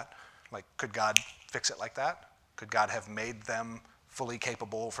blame for that? Like, could God fix it like that? Could God have made them fully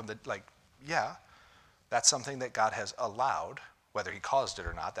capable from the, yeah, that's something that God has allowed, whether he caused it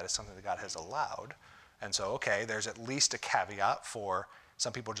or not, that is something that God has allowed. And so, okay, there's at least a caveat for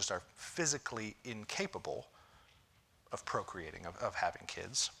some people just are physically incapable of procreating, of having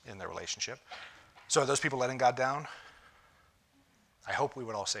kids in their relationship. So are those people letting God down? I hope we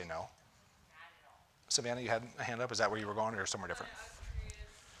would all say no. Savannah, you had a hand up. Is that where you were going or somewhere different? I was curious,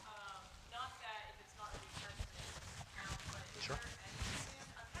 not that if it's not in the New Testament counts, but is Sure. there anything,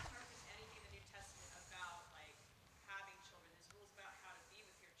 I'm trying to remember if there's anything in the New Testament about, like, having children. There's rules about how to be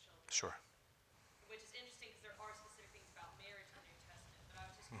with your children. Sure. Which is interesting because there are specific things about marriage in the New Testament, but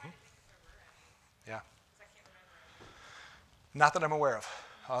I was just trying to think if there were any, Yeah. because I can't remember any. Not that I'm aware of.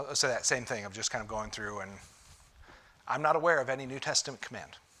 I'll say that same thing of just kind of going through, and I'm not aware of any New Testament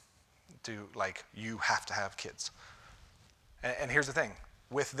command to, like, you have to have kids. And here's the thing.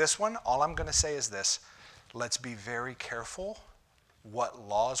 With this one, all I'm going to say is this. Let's be very careful what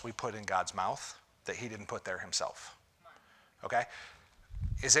laws we put in God's mouth that he didn't put there himself. Okay?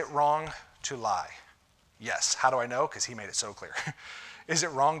 Is it wrong to lie? Yes. How do I know? Because he made it so clear. Is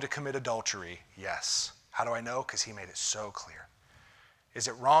it wrong to commit adultery? Yes. How do I know? Because he made it so clear. Is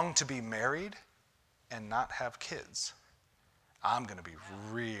it wrong to be married and not have kids? I'm going to be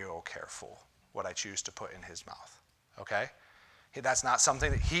real careful what I choose to put in his mouth. Okay? That's not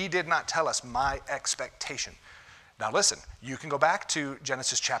something that he did not tell us, my expectation. Now listen, you can go back to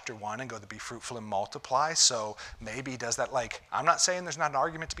Genesis chapter 1 and go to be fruitful and multiply. So maybe he does that, I'm not saying there's not an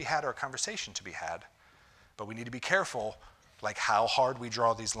argument to be had or a conversation to be had, but we need to be careful how hard we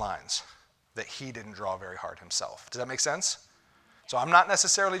draw these lines that he didn't draw very hard himself. Does that make sense? So I'm not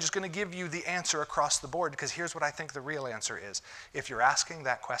necessarily just going to give you the answer across the board, because here's what I think the real answer is. If you're asking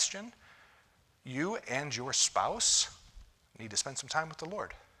that question, you and your spouse need to spend some time with the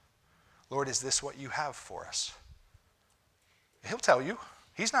Lord. Lord, is this what you have for us? He'll tell you.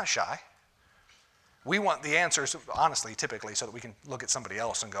 He's not shy. We want the answers, honestly, typically, so that we can look at somebody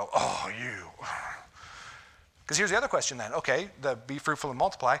else and go, oh, you. Because here's the other question then. Okay, the be fruitful and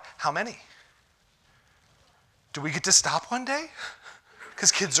multiply. How many? Do we get to stop one day?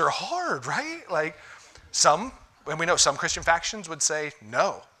 Because kids are hard, right? And we know some Christian factions would say,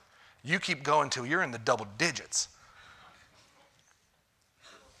 no, you keep going till you're in the double digits.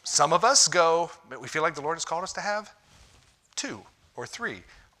 Some of us go, but we feel like the Lord has called us to have 2 or 3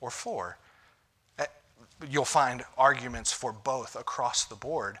 or 4. You'll find arguments for both across the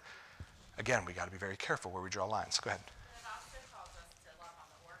board. Again, we got to be very careful where we draw lines. Go ahead. And it also calls us to love on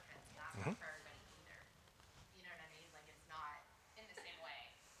the orphans, and that's not for everybody either. You know what I mean? It's not In the same way.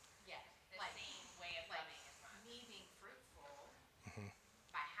 yeah, The same way of loving is not. me being fruitful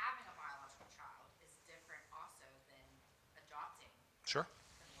by having a biological child is different also than adopting Sure,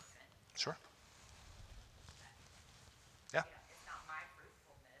 an orphan. sure.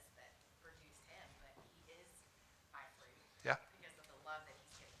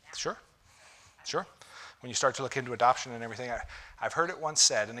 when you start to look into adoption and everything, I've heard it once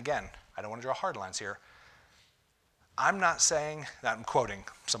said, and again, I don't want to draw hard lines here. I'm not saying, I'm quoting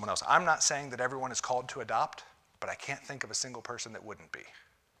someone else, I'm not saying that everyone is called to adopt, but I can't think of a single person that wouldn't be.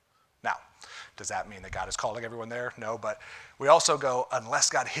 Now, does that mean that God is calling everyone there? No, but we also go, unless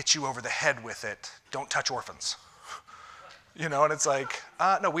God hits you over the head with it, don't touch orphans. You know, and it's like,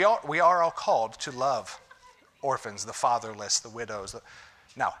 no, we are all called to love orphans, the fatherless, the widows.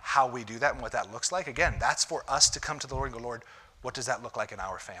 Now, how we do that and what that looks like, again, that's for us to come to the Lord and go, Lord, what does that look like in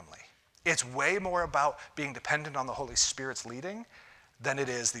our family? It's way more about being dependent on the Holy Spirit's leading than it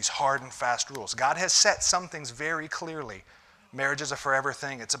is these hard and fast rules. God has set some things very clearly. Marriage is a forever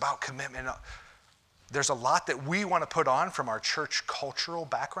thing. It's about commitment. There's a lot that we want to put on from our church cultural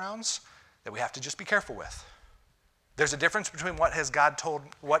backgrounds that we have to just be careful with. There's a difference between what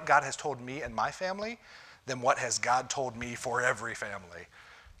God has told me and my family than what has God told me for every family.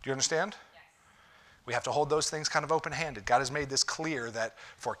 Do you understand? Yes. We have to hold those things kind of open-handed. God has made this clear that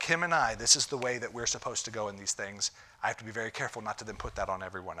for Kim and I, this is the way that we're supposed to go in these things. I have to be very careful not to then put that on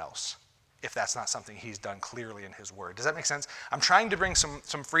everyone else, if that's not something he's done clearly in his word. Does that make sense? I'm trying to bring some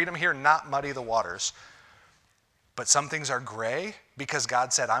freedom here, not muddy the waters. But some things are gray because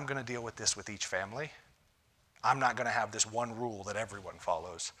God said, I'm going to deal with this with each family. I'm not going to have this one rule that everyone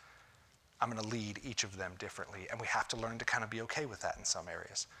follows. I'm going to lead each of them differently, and we have to learn to kind of be okay with that in some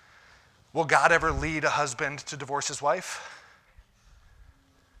areas. Will God ever lead a husband to divorce his wife?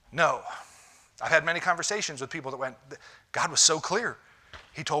 No. I've had many conversations with people that went, God was so clear.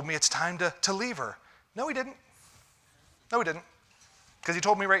 He told me it's time to leave her. No, he didn't. No, he didn't. Because he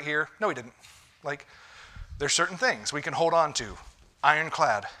told me right here. No, he didn't. Like, there's certain things we can hold on to,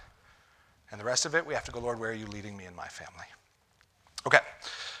 ironclad. And the rest of it, we have to go, Lord, where are you leading me and my family? Okay,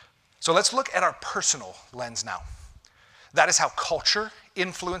 so let's look at our personal lens now. That is how culture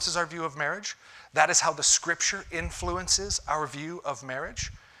influences our view of marriage. That is how the scripture influences our view of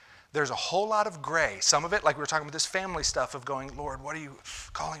marriage. There's a whole lot of gray. Some of it, like we were talking about this family stuff of going, Lord, what are you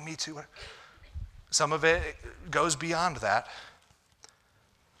calling me to? Some of it goes beyond that.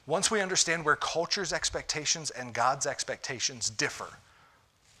 Once we understand where culture's expectations and God's expectations differ,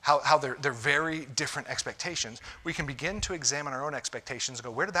 how they're very different expectations, we can begin to examine our own expectations and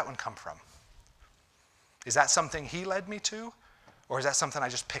go, where did that one come from? Is that something he led me to? Or is that something I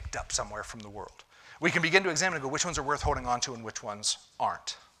just picked up somewhere from the world? We can begin to examine and go, which ones are worth holding on to and which ones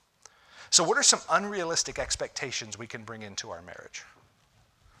aren't? So what are some unrealistic expectations we can bring into our marriage?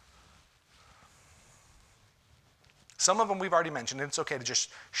 Some of them we've already mentioned, and it's okay to just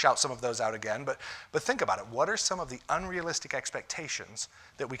shout some of those out again, but think about it. What are some of the unrealistic expectations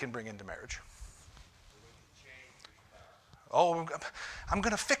that we can bring into marriage? Oh, I'm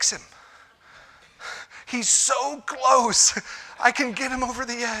going to fix him. He's so close. I can get him over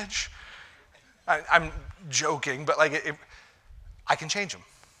the edge. I'm joking, but I can change him.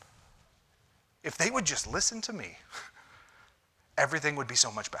 If they would just listen to me, everything would be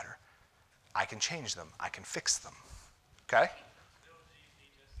so much better. I can change them. I can fix them. Okay?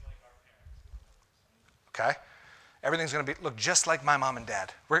 Okay? Everything's going to look just like my mom and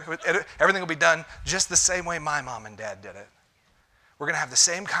dad. Everything will be done just the same way my mom and dad did it. We're going to have the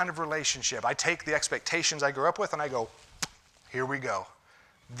same kind of relationship. I take the expectations I grew up with and I go, here we go.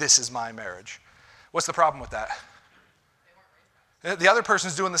 This is my marriage. What's the problem with that? The other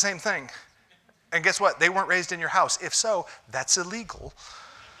person's doing the same thing. And guess what? They weren't raised in your house. If so, that's illegal.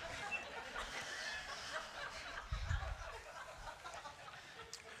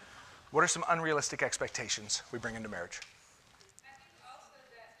 What are some unrealistic expectations we bring into marriage? I think also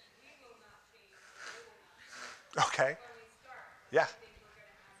that we will not change, they will not. Okay. When we start, Yeah. I think we're going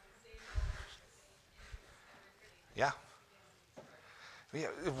to have the same goals, the same interests,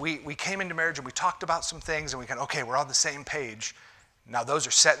 everything. Yeah. We came into marriage and we talked about some things and we okay, we're on the same page. Now those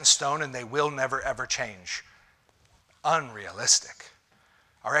are set in stone and they will never ever change. Unrealistic.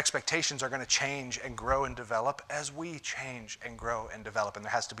 Our expectations are going to change and grow and develop as we change and grow and develop, and there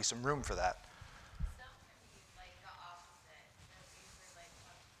has to be some room for that. Some can be like the opposite. So usually like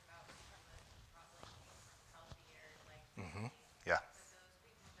talking about probably came from healthier families. Yeah. But those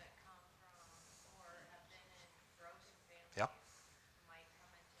people that come from or have been in broken families Yep. might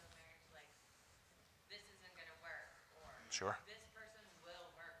come into a marriage like this isn't gonna work or Sure. this person will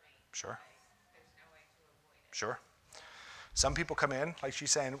hurt me. Sure. Like, there's no way to avoid it. Sure. Some people come in, like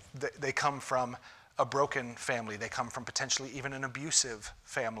she's saying, they come from a broken family. They come from potentially even an abusive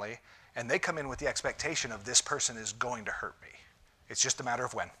family. And they come in with the expectation of this person is going to hurt me. It's just a matter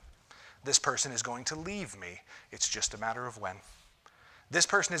of when. This person is going to leave me. It's just a matter of when. This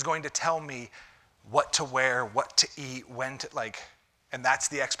person is going to tell me what to wear, what to eat, when to, and that's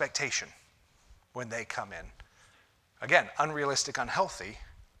the expectation. when they come in. Again, unrealistic, unhealthy,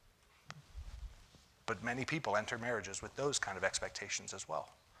 but many people enter marriages with those kind of expectations as well.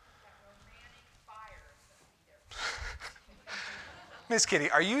 Miss Kitty,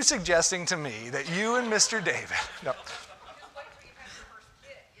 are you suggesting to me that you and Mr. David, no.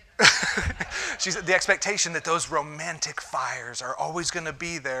 She said the expectation that those romantic fires are always going to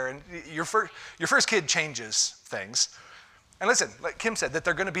be there, and your first kid changes things. And listen, like Kim said, that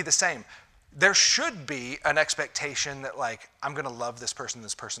they're going to be the same. There should be an expectation that, like, I'm going to love this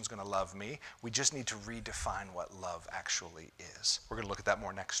person's going to love me. We just need to redefine what love actually is. We're going to look at that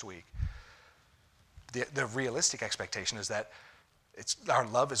more next week. The realistic expectation is that our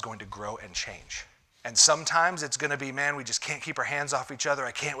love is going to grow and change. And sometimes it's going to be, man, we just can't keep our hands off each other.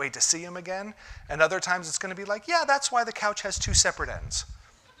 I can't wait to see him again. And other times it's going to be like, yeah, that's why the couch has two separate ends.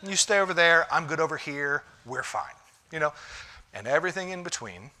 You stay over there, I'm good over here, we're fine. And everything in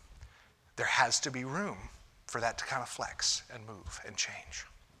between, there has to be room for that to kind of flex and move and change.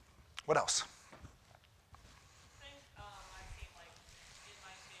 What else? I think I've seen, like, in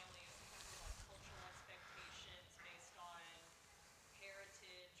my family, sometimes like cultural expectations based on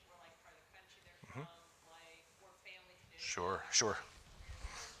heritage or like part of the country they're from, like, or family tradition. Sure. Supposed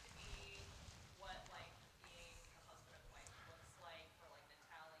to be what, like, being a husband and wife looks like for like an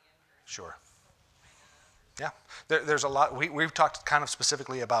Italian versus Sure. China. Yeah, there's a lot. We've talked kind of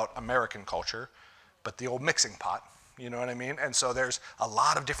specifically about American culture, but the old mixing pot, you know what I mean? And so there's a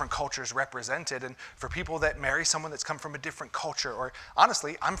lot of different cultures represented. And for people that marry someone that's come from a different culture, or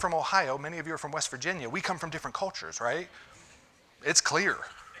honestly, I'm from Ohio, many of you are from West Virginia, we come from different cultures, right? It's clear.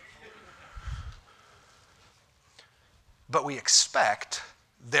 But we expect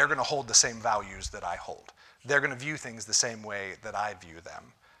they're going to hold the same values that I hold. They're going to view things the same way that I view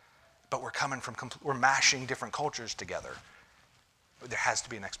them. But we're mashing different cultures together. There has to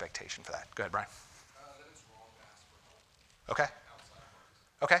be an expectation for that. Go ahead, Brian. That it's wrong to ask for help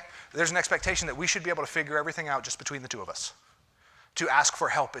Okay. There's an expectation that we should be able to figure everything out just between the two of us. To ask for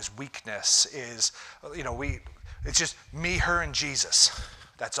help is weakness, it's just me, her, and Jesus.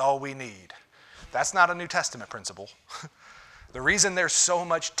 That's all we need. That's not a New Testament principle. The reason there's so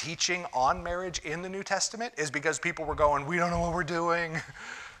much teaching on marriage in the New Testament is because people were going, we don't know what we're doing.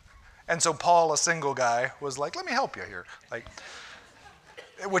 And so Paul, a single guy, was like, let me help you here.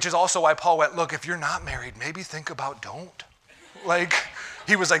 Which is also why Paul went, look, if you're not married, maybe think about don't.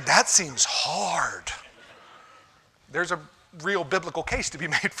 He was like, that seems hard. There's a real biblical case to be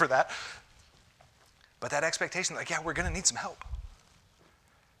made for that. But that expectation, we're going to need some help.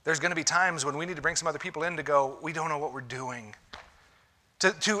 There's going to be times when we need to bring some other people in to go, we don't know what we're doing.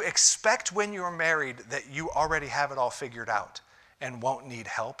 To expect when you're married that you already have it all figured out and won't need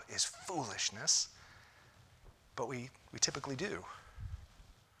help is foolishness. But we typically do.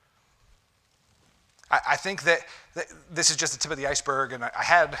 I think that this is just the tip of the iceberg, and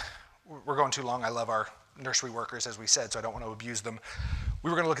we're going too long. I love our nursery workers, as we said, so I don't want to abuse them. We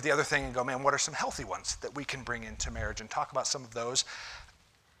were going to look at the other thing and go, man, what are some healthy ones that we can bring into marriage and talk about some of those.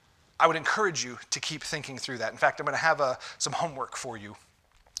 I would encourage you to keep thinking through that. In fact, I'm going to have some homework for you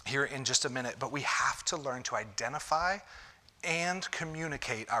here in just a minute, but we have to learn to identify and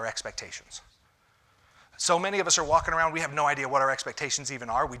communicate our expectations. So many of us are walking around, we have no idea what our expectations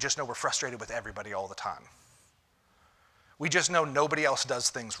even are. We just know we're frustrated with everybody all the time. We just know nobody else does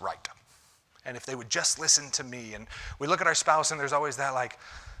things right. And if they would just listen to me, and we look at our spouse and there's always that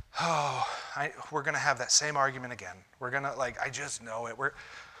we're going to have that same argument again. We're going to, I just know it.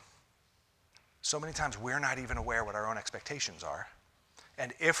 So many times we're not even aware what our own expectations are.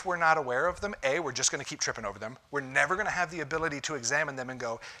 And if we're not aware of them, we're just going to keep tripping over them. We're never going to have the ability to examine them and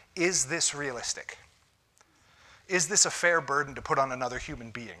go, is this realistic? Is this a fair burden to put on another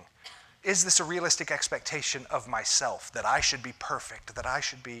human being? Is this a realistic expectation of myself, that I should be perfect, that I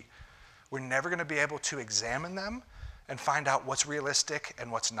should be... We're never going to be able to examine them and find out what's realistic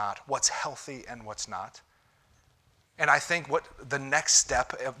and what's not, what's healthy and what's not. And I think what the next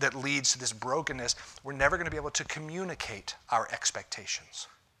step that leads to this brokenness, we're never going to be able to communicate our expectations.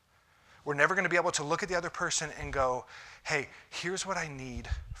 We're never going to be able to look at the other person and go, hey, here's what I need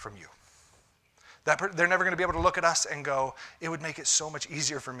from you. They're never going to be able to look at us and go, it would make it so much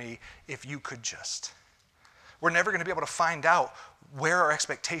easier for me if you could just. We're never going to be able to find out where our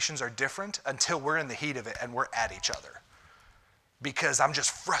expectations are different until we're in the heat of it and we're at each other. Because I'm just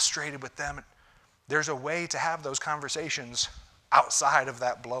frustrated with them. There's a way to have those conversations outside of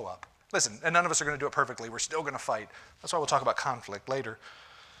that blow up. Listen, and none of us are going to do it perfectly. We're still going to fight. That's why we'll talk about conflict later.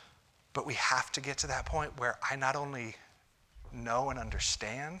 But we have to get to that point where I not only know and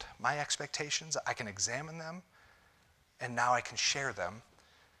understand my expectations, I can examine them, and now I can share them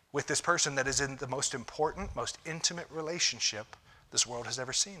with this person that is in the most important, most intimate relationship this world has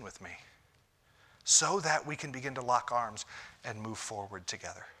ever seen with me, so that we can begin to lock arms and move forward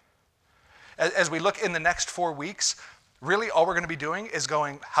together. As we look in the next 4 weeks, really all we're going to be doing is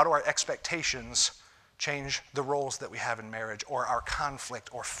going, how do our expectations change the roles that we have in marriage, or our conflict,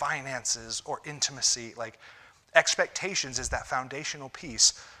 or finances, or intimacy? Like, expectations is that foundational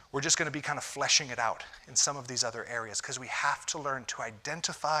piece. We're just going to be kind of fleshing it out in some of these other areas, because we have to learn to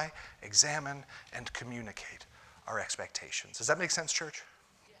identify, examine, and communicate our expectations. Does that make sense, church?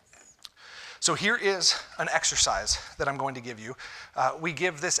 So here is an exercise that I'm going to give you. We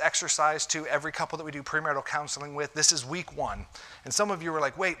give this exercise to every couple that we do premarital counseling with. This is week 1. And some of you were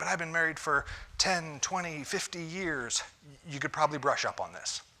like, wait, but I've been married for 10, 20, 50 years. You could probably brush up on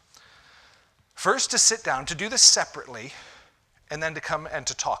this. First, to sit down, to do this separately, and then to come and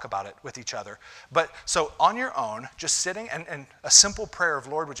to talk about it with each other. But so on your own, just sitting, and a simple prayer of,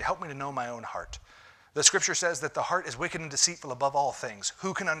 Lord, would you help me to know my own heart? The scripture says that the heart is wicked and deceitful above all things.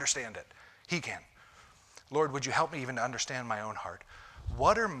 Who can understand it? He can. Lord, would you help me even to understand my own heart?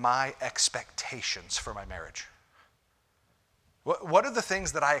 What are my expectations for my marriage? What are the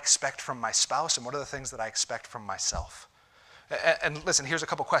things that I expect from my spouse, and what are the things that I expect from myself? And listen, here's a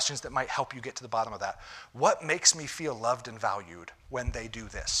couple questions that might help you get to the bottom of that. What makes me feel loved and valued when they do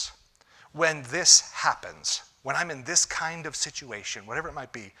this? When this happens, when I'm in this kind of situation, whatever it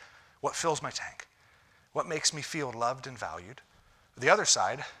might be, what fills my tank? What makes me feel loved and valued? The other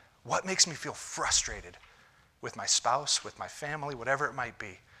side, what makes me feel frustrated with my spouse, with my family, whatever it might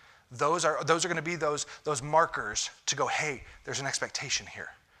be? Those are going to be those markers to go, hey, there's an expectation here.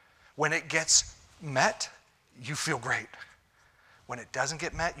 When it gets met, you feel great. When it doesn't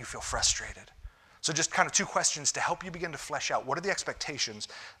get met, you feel frustrated. So just kind of 2 questions to help you begin to flesh out, what are the expectations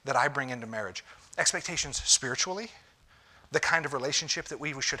that I bring into marriage? Expectations spiritually, the kind of relationship that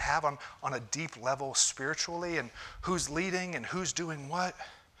we should have on a deep level spiritually, and who's leading and who's doing what.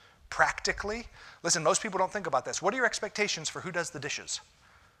 Practically, listen, most people don't think about this. What are your expectations for who does the dishes?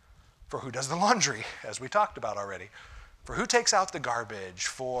 For who does the laundry, as we talked about already? For who takes out the garbage?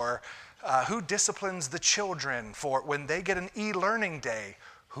 For who disciplines the children? For when they get an e-learning day,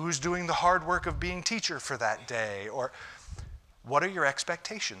 who's doing the hard work of being teacher for that day? Or what are your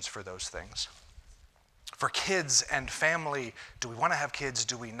expectations for those things? For kids and family, do we want to have kids?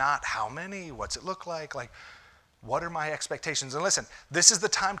 Do we not? How many? What's it look like? Like, what are my expectations? And listen, this is the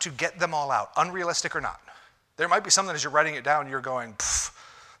time to get them all out, unrealistic or not. There might be something as you're writing it down, you're going,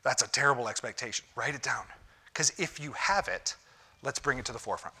 that's a terrible expectation. Write it down. Because if you have it, let's bring it to the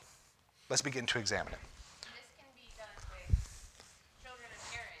forefront. Let's begin to examine it. And this can be done with children and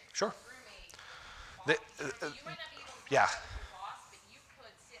parents, Sure. roommate, boss. So you might not be able to yeah. talk to your boss, but you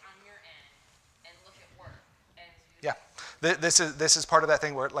could sit on your end and look at work and do Yeah. This is part of that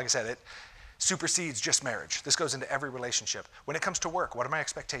thing where, like I said, it supersedes just marriage. This goes into every relationship. When it comes to work, what are my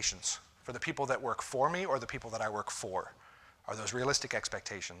expectations for the people that work for me or the people that I work for? Are those realistic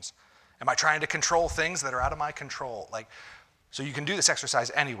expectations? Am I trying to control things that are out of my control? So you can do this exercise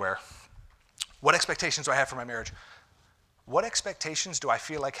anywhere. What expectations do I have for my marriage? What expectations do I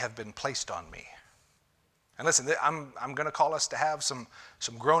feel like have been placed on me? And listen, I'm going to call us to have some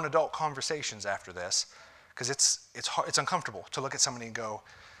grown adult conversations after this, because it's hard, it's uncomfortable to look at somebody and go,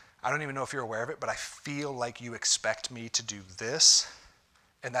 I don't even know if you're aware of it, but I feel like you expect me to do this,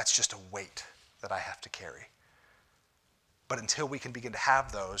 and that's just a weight that I have to carry. But until we can begin to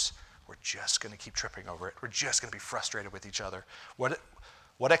have those, we're just going to keep tripping over it. We're just going to be frustrated with each other.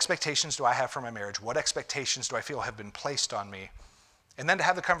 What expectations do I have for my marriage? What expectations do I feel have been placed on me? And then to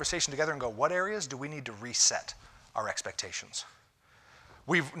have the conversation together and go, what areas do we need to reset our expectations?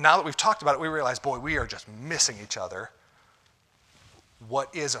 Now that we've talked about it, we realize, boy, we are just missing each other.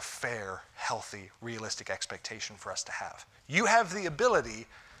 What is a fair, healthy, realistic expectation for us to have? You have the ability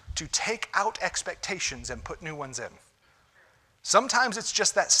to take out expectations and put new ones in. Sometimes it's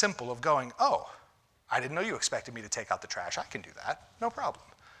just that simple of going, oh, I didn't know you expected me to take out the trash. I can do that, no problem.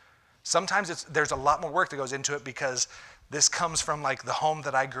 Sometimes there's a lot more work that goes into it, because this comes from like the home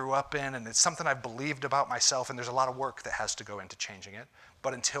that I grew up in, and it's something I've believed about myself, and there's a lot of work that has to go into changing it.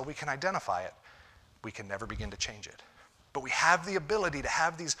 But until we can identify it, we can never begin to change it. But we have the ability to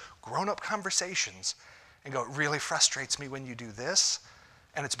have these grown-up conversations and go, it really frustrates me when you do this,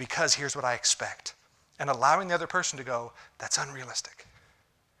 and it's because here's what I expect. And allowing the other person to go, that's unrealistic.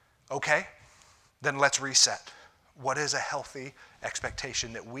 Okay, then let's reset. What is a healthy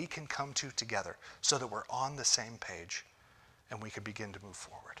expectation that we can come to together so that we're on the same page and we can begin to move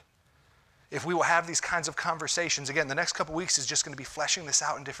forward? If we will have these kinds of conversations, again, the next couple weeks is just going to be fleshing this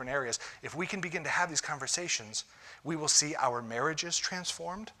out in different areas. If we can begin to have these conversations, we will see our marriages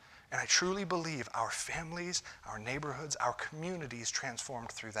transformed, And I truly believe our families, our neighborhoods, our communities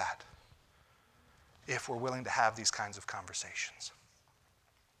transformed through that, if we're willing to have these kinds of conversations.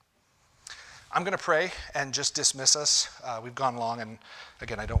 I'm going to pray and just dismiss us. We've gone long, and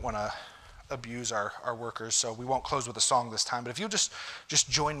again, I don't want to abuse our workers, so we won't close with a song this time. But if you'll just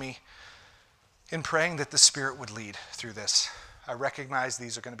join me in praying that the Spirit would lead through this. I recognize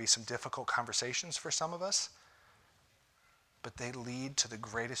these are going to be some difficult conversations for some of us, but they lead to the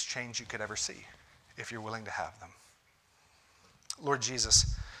greatest change you could ever see if you're willing to have them. Lord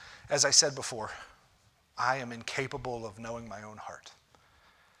Jesus, as I said before, I am incapable of knowing my own heart.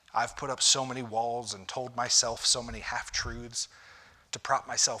 I've put up so many walls and told myself so many half-truths to prop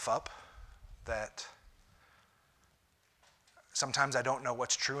myself up that sometimes I don't know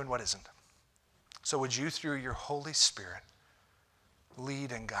what's true and what isn't. So would you, through your Holy Spirit,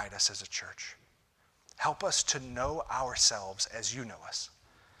 lead and guide us as a church? Help us to know ourselves as you know us.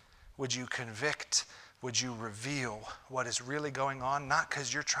 Would you convict? Would you reveal what is really going on? Not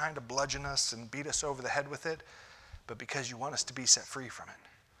because you're trying to bludgeon us and beat us over the head with it, but because you want us to be set free from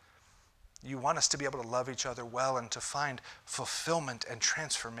it. You want us to be able to love each other well and to find fulfillment and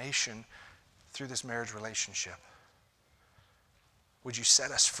transformation through this marriage relationship. Would you set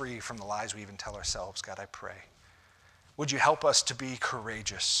us free from the lies we even tell ourselves, God, I pray. Would you help us to be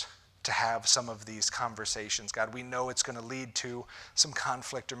courageous, to have some of these conversations? God, we know it's going to lead to some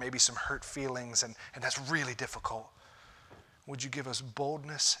conflict or maybe some hurt feelings, and that's really difficult. Would you give us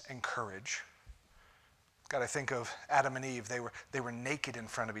boldness and courage? God, I think of Adam and Eve. They were naked in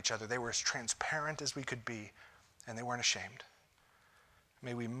front of each other. They were as transparent as we could be, and they weren't ashamed.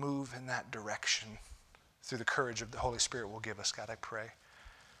 May we move in that direction through the courage of the Holy Spirit will give us, God, I pray.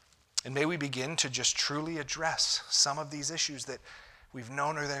 And may we begin to just truly address some of these issues that we've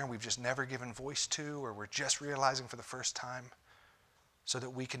known are there and we've just never given voice to, or we're just realizing for the first time, so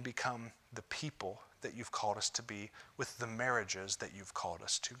that we can become the people that you've called us to be with the marriages that you've called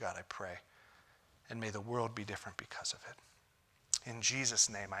us to, God, I pray. And may the world be different because of it. In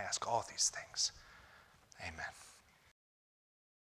Jesus' name, I ask all these things. Amen.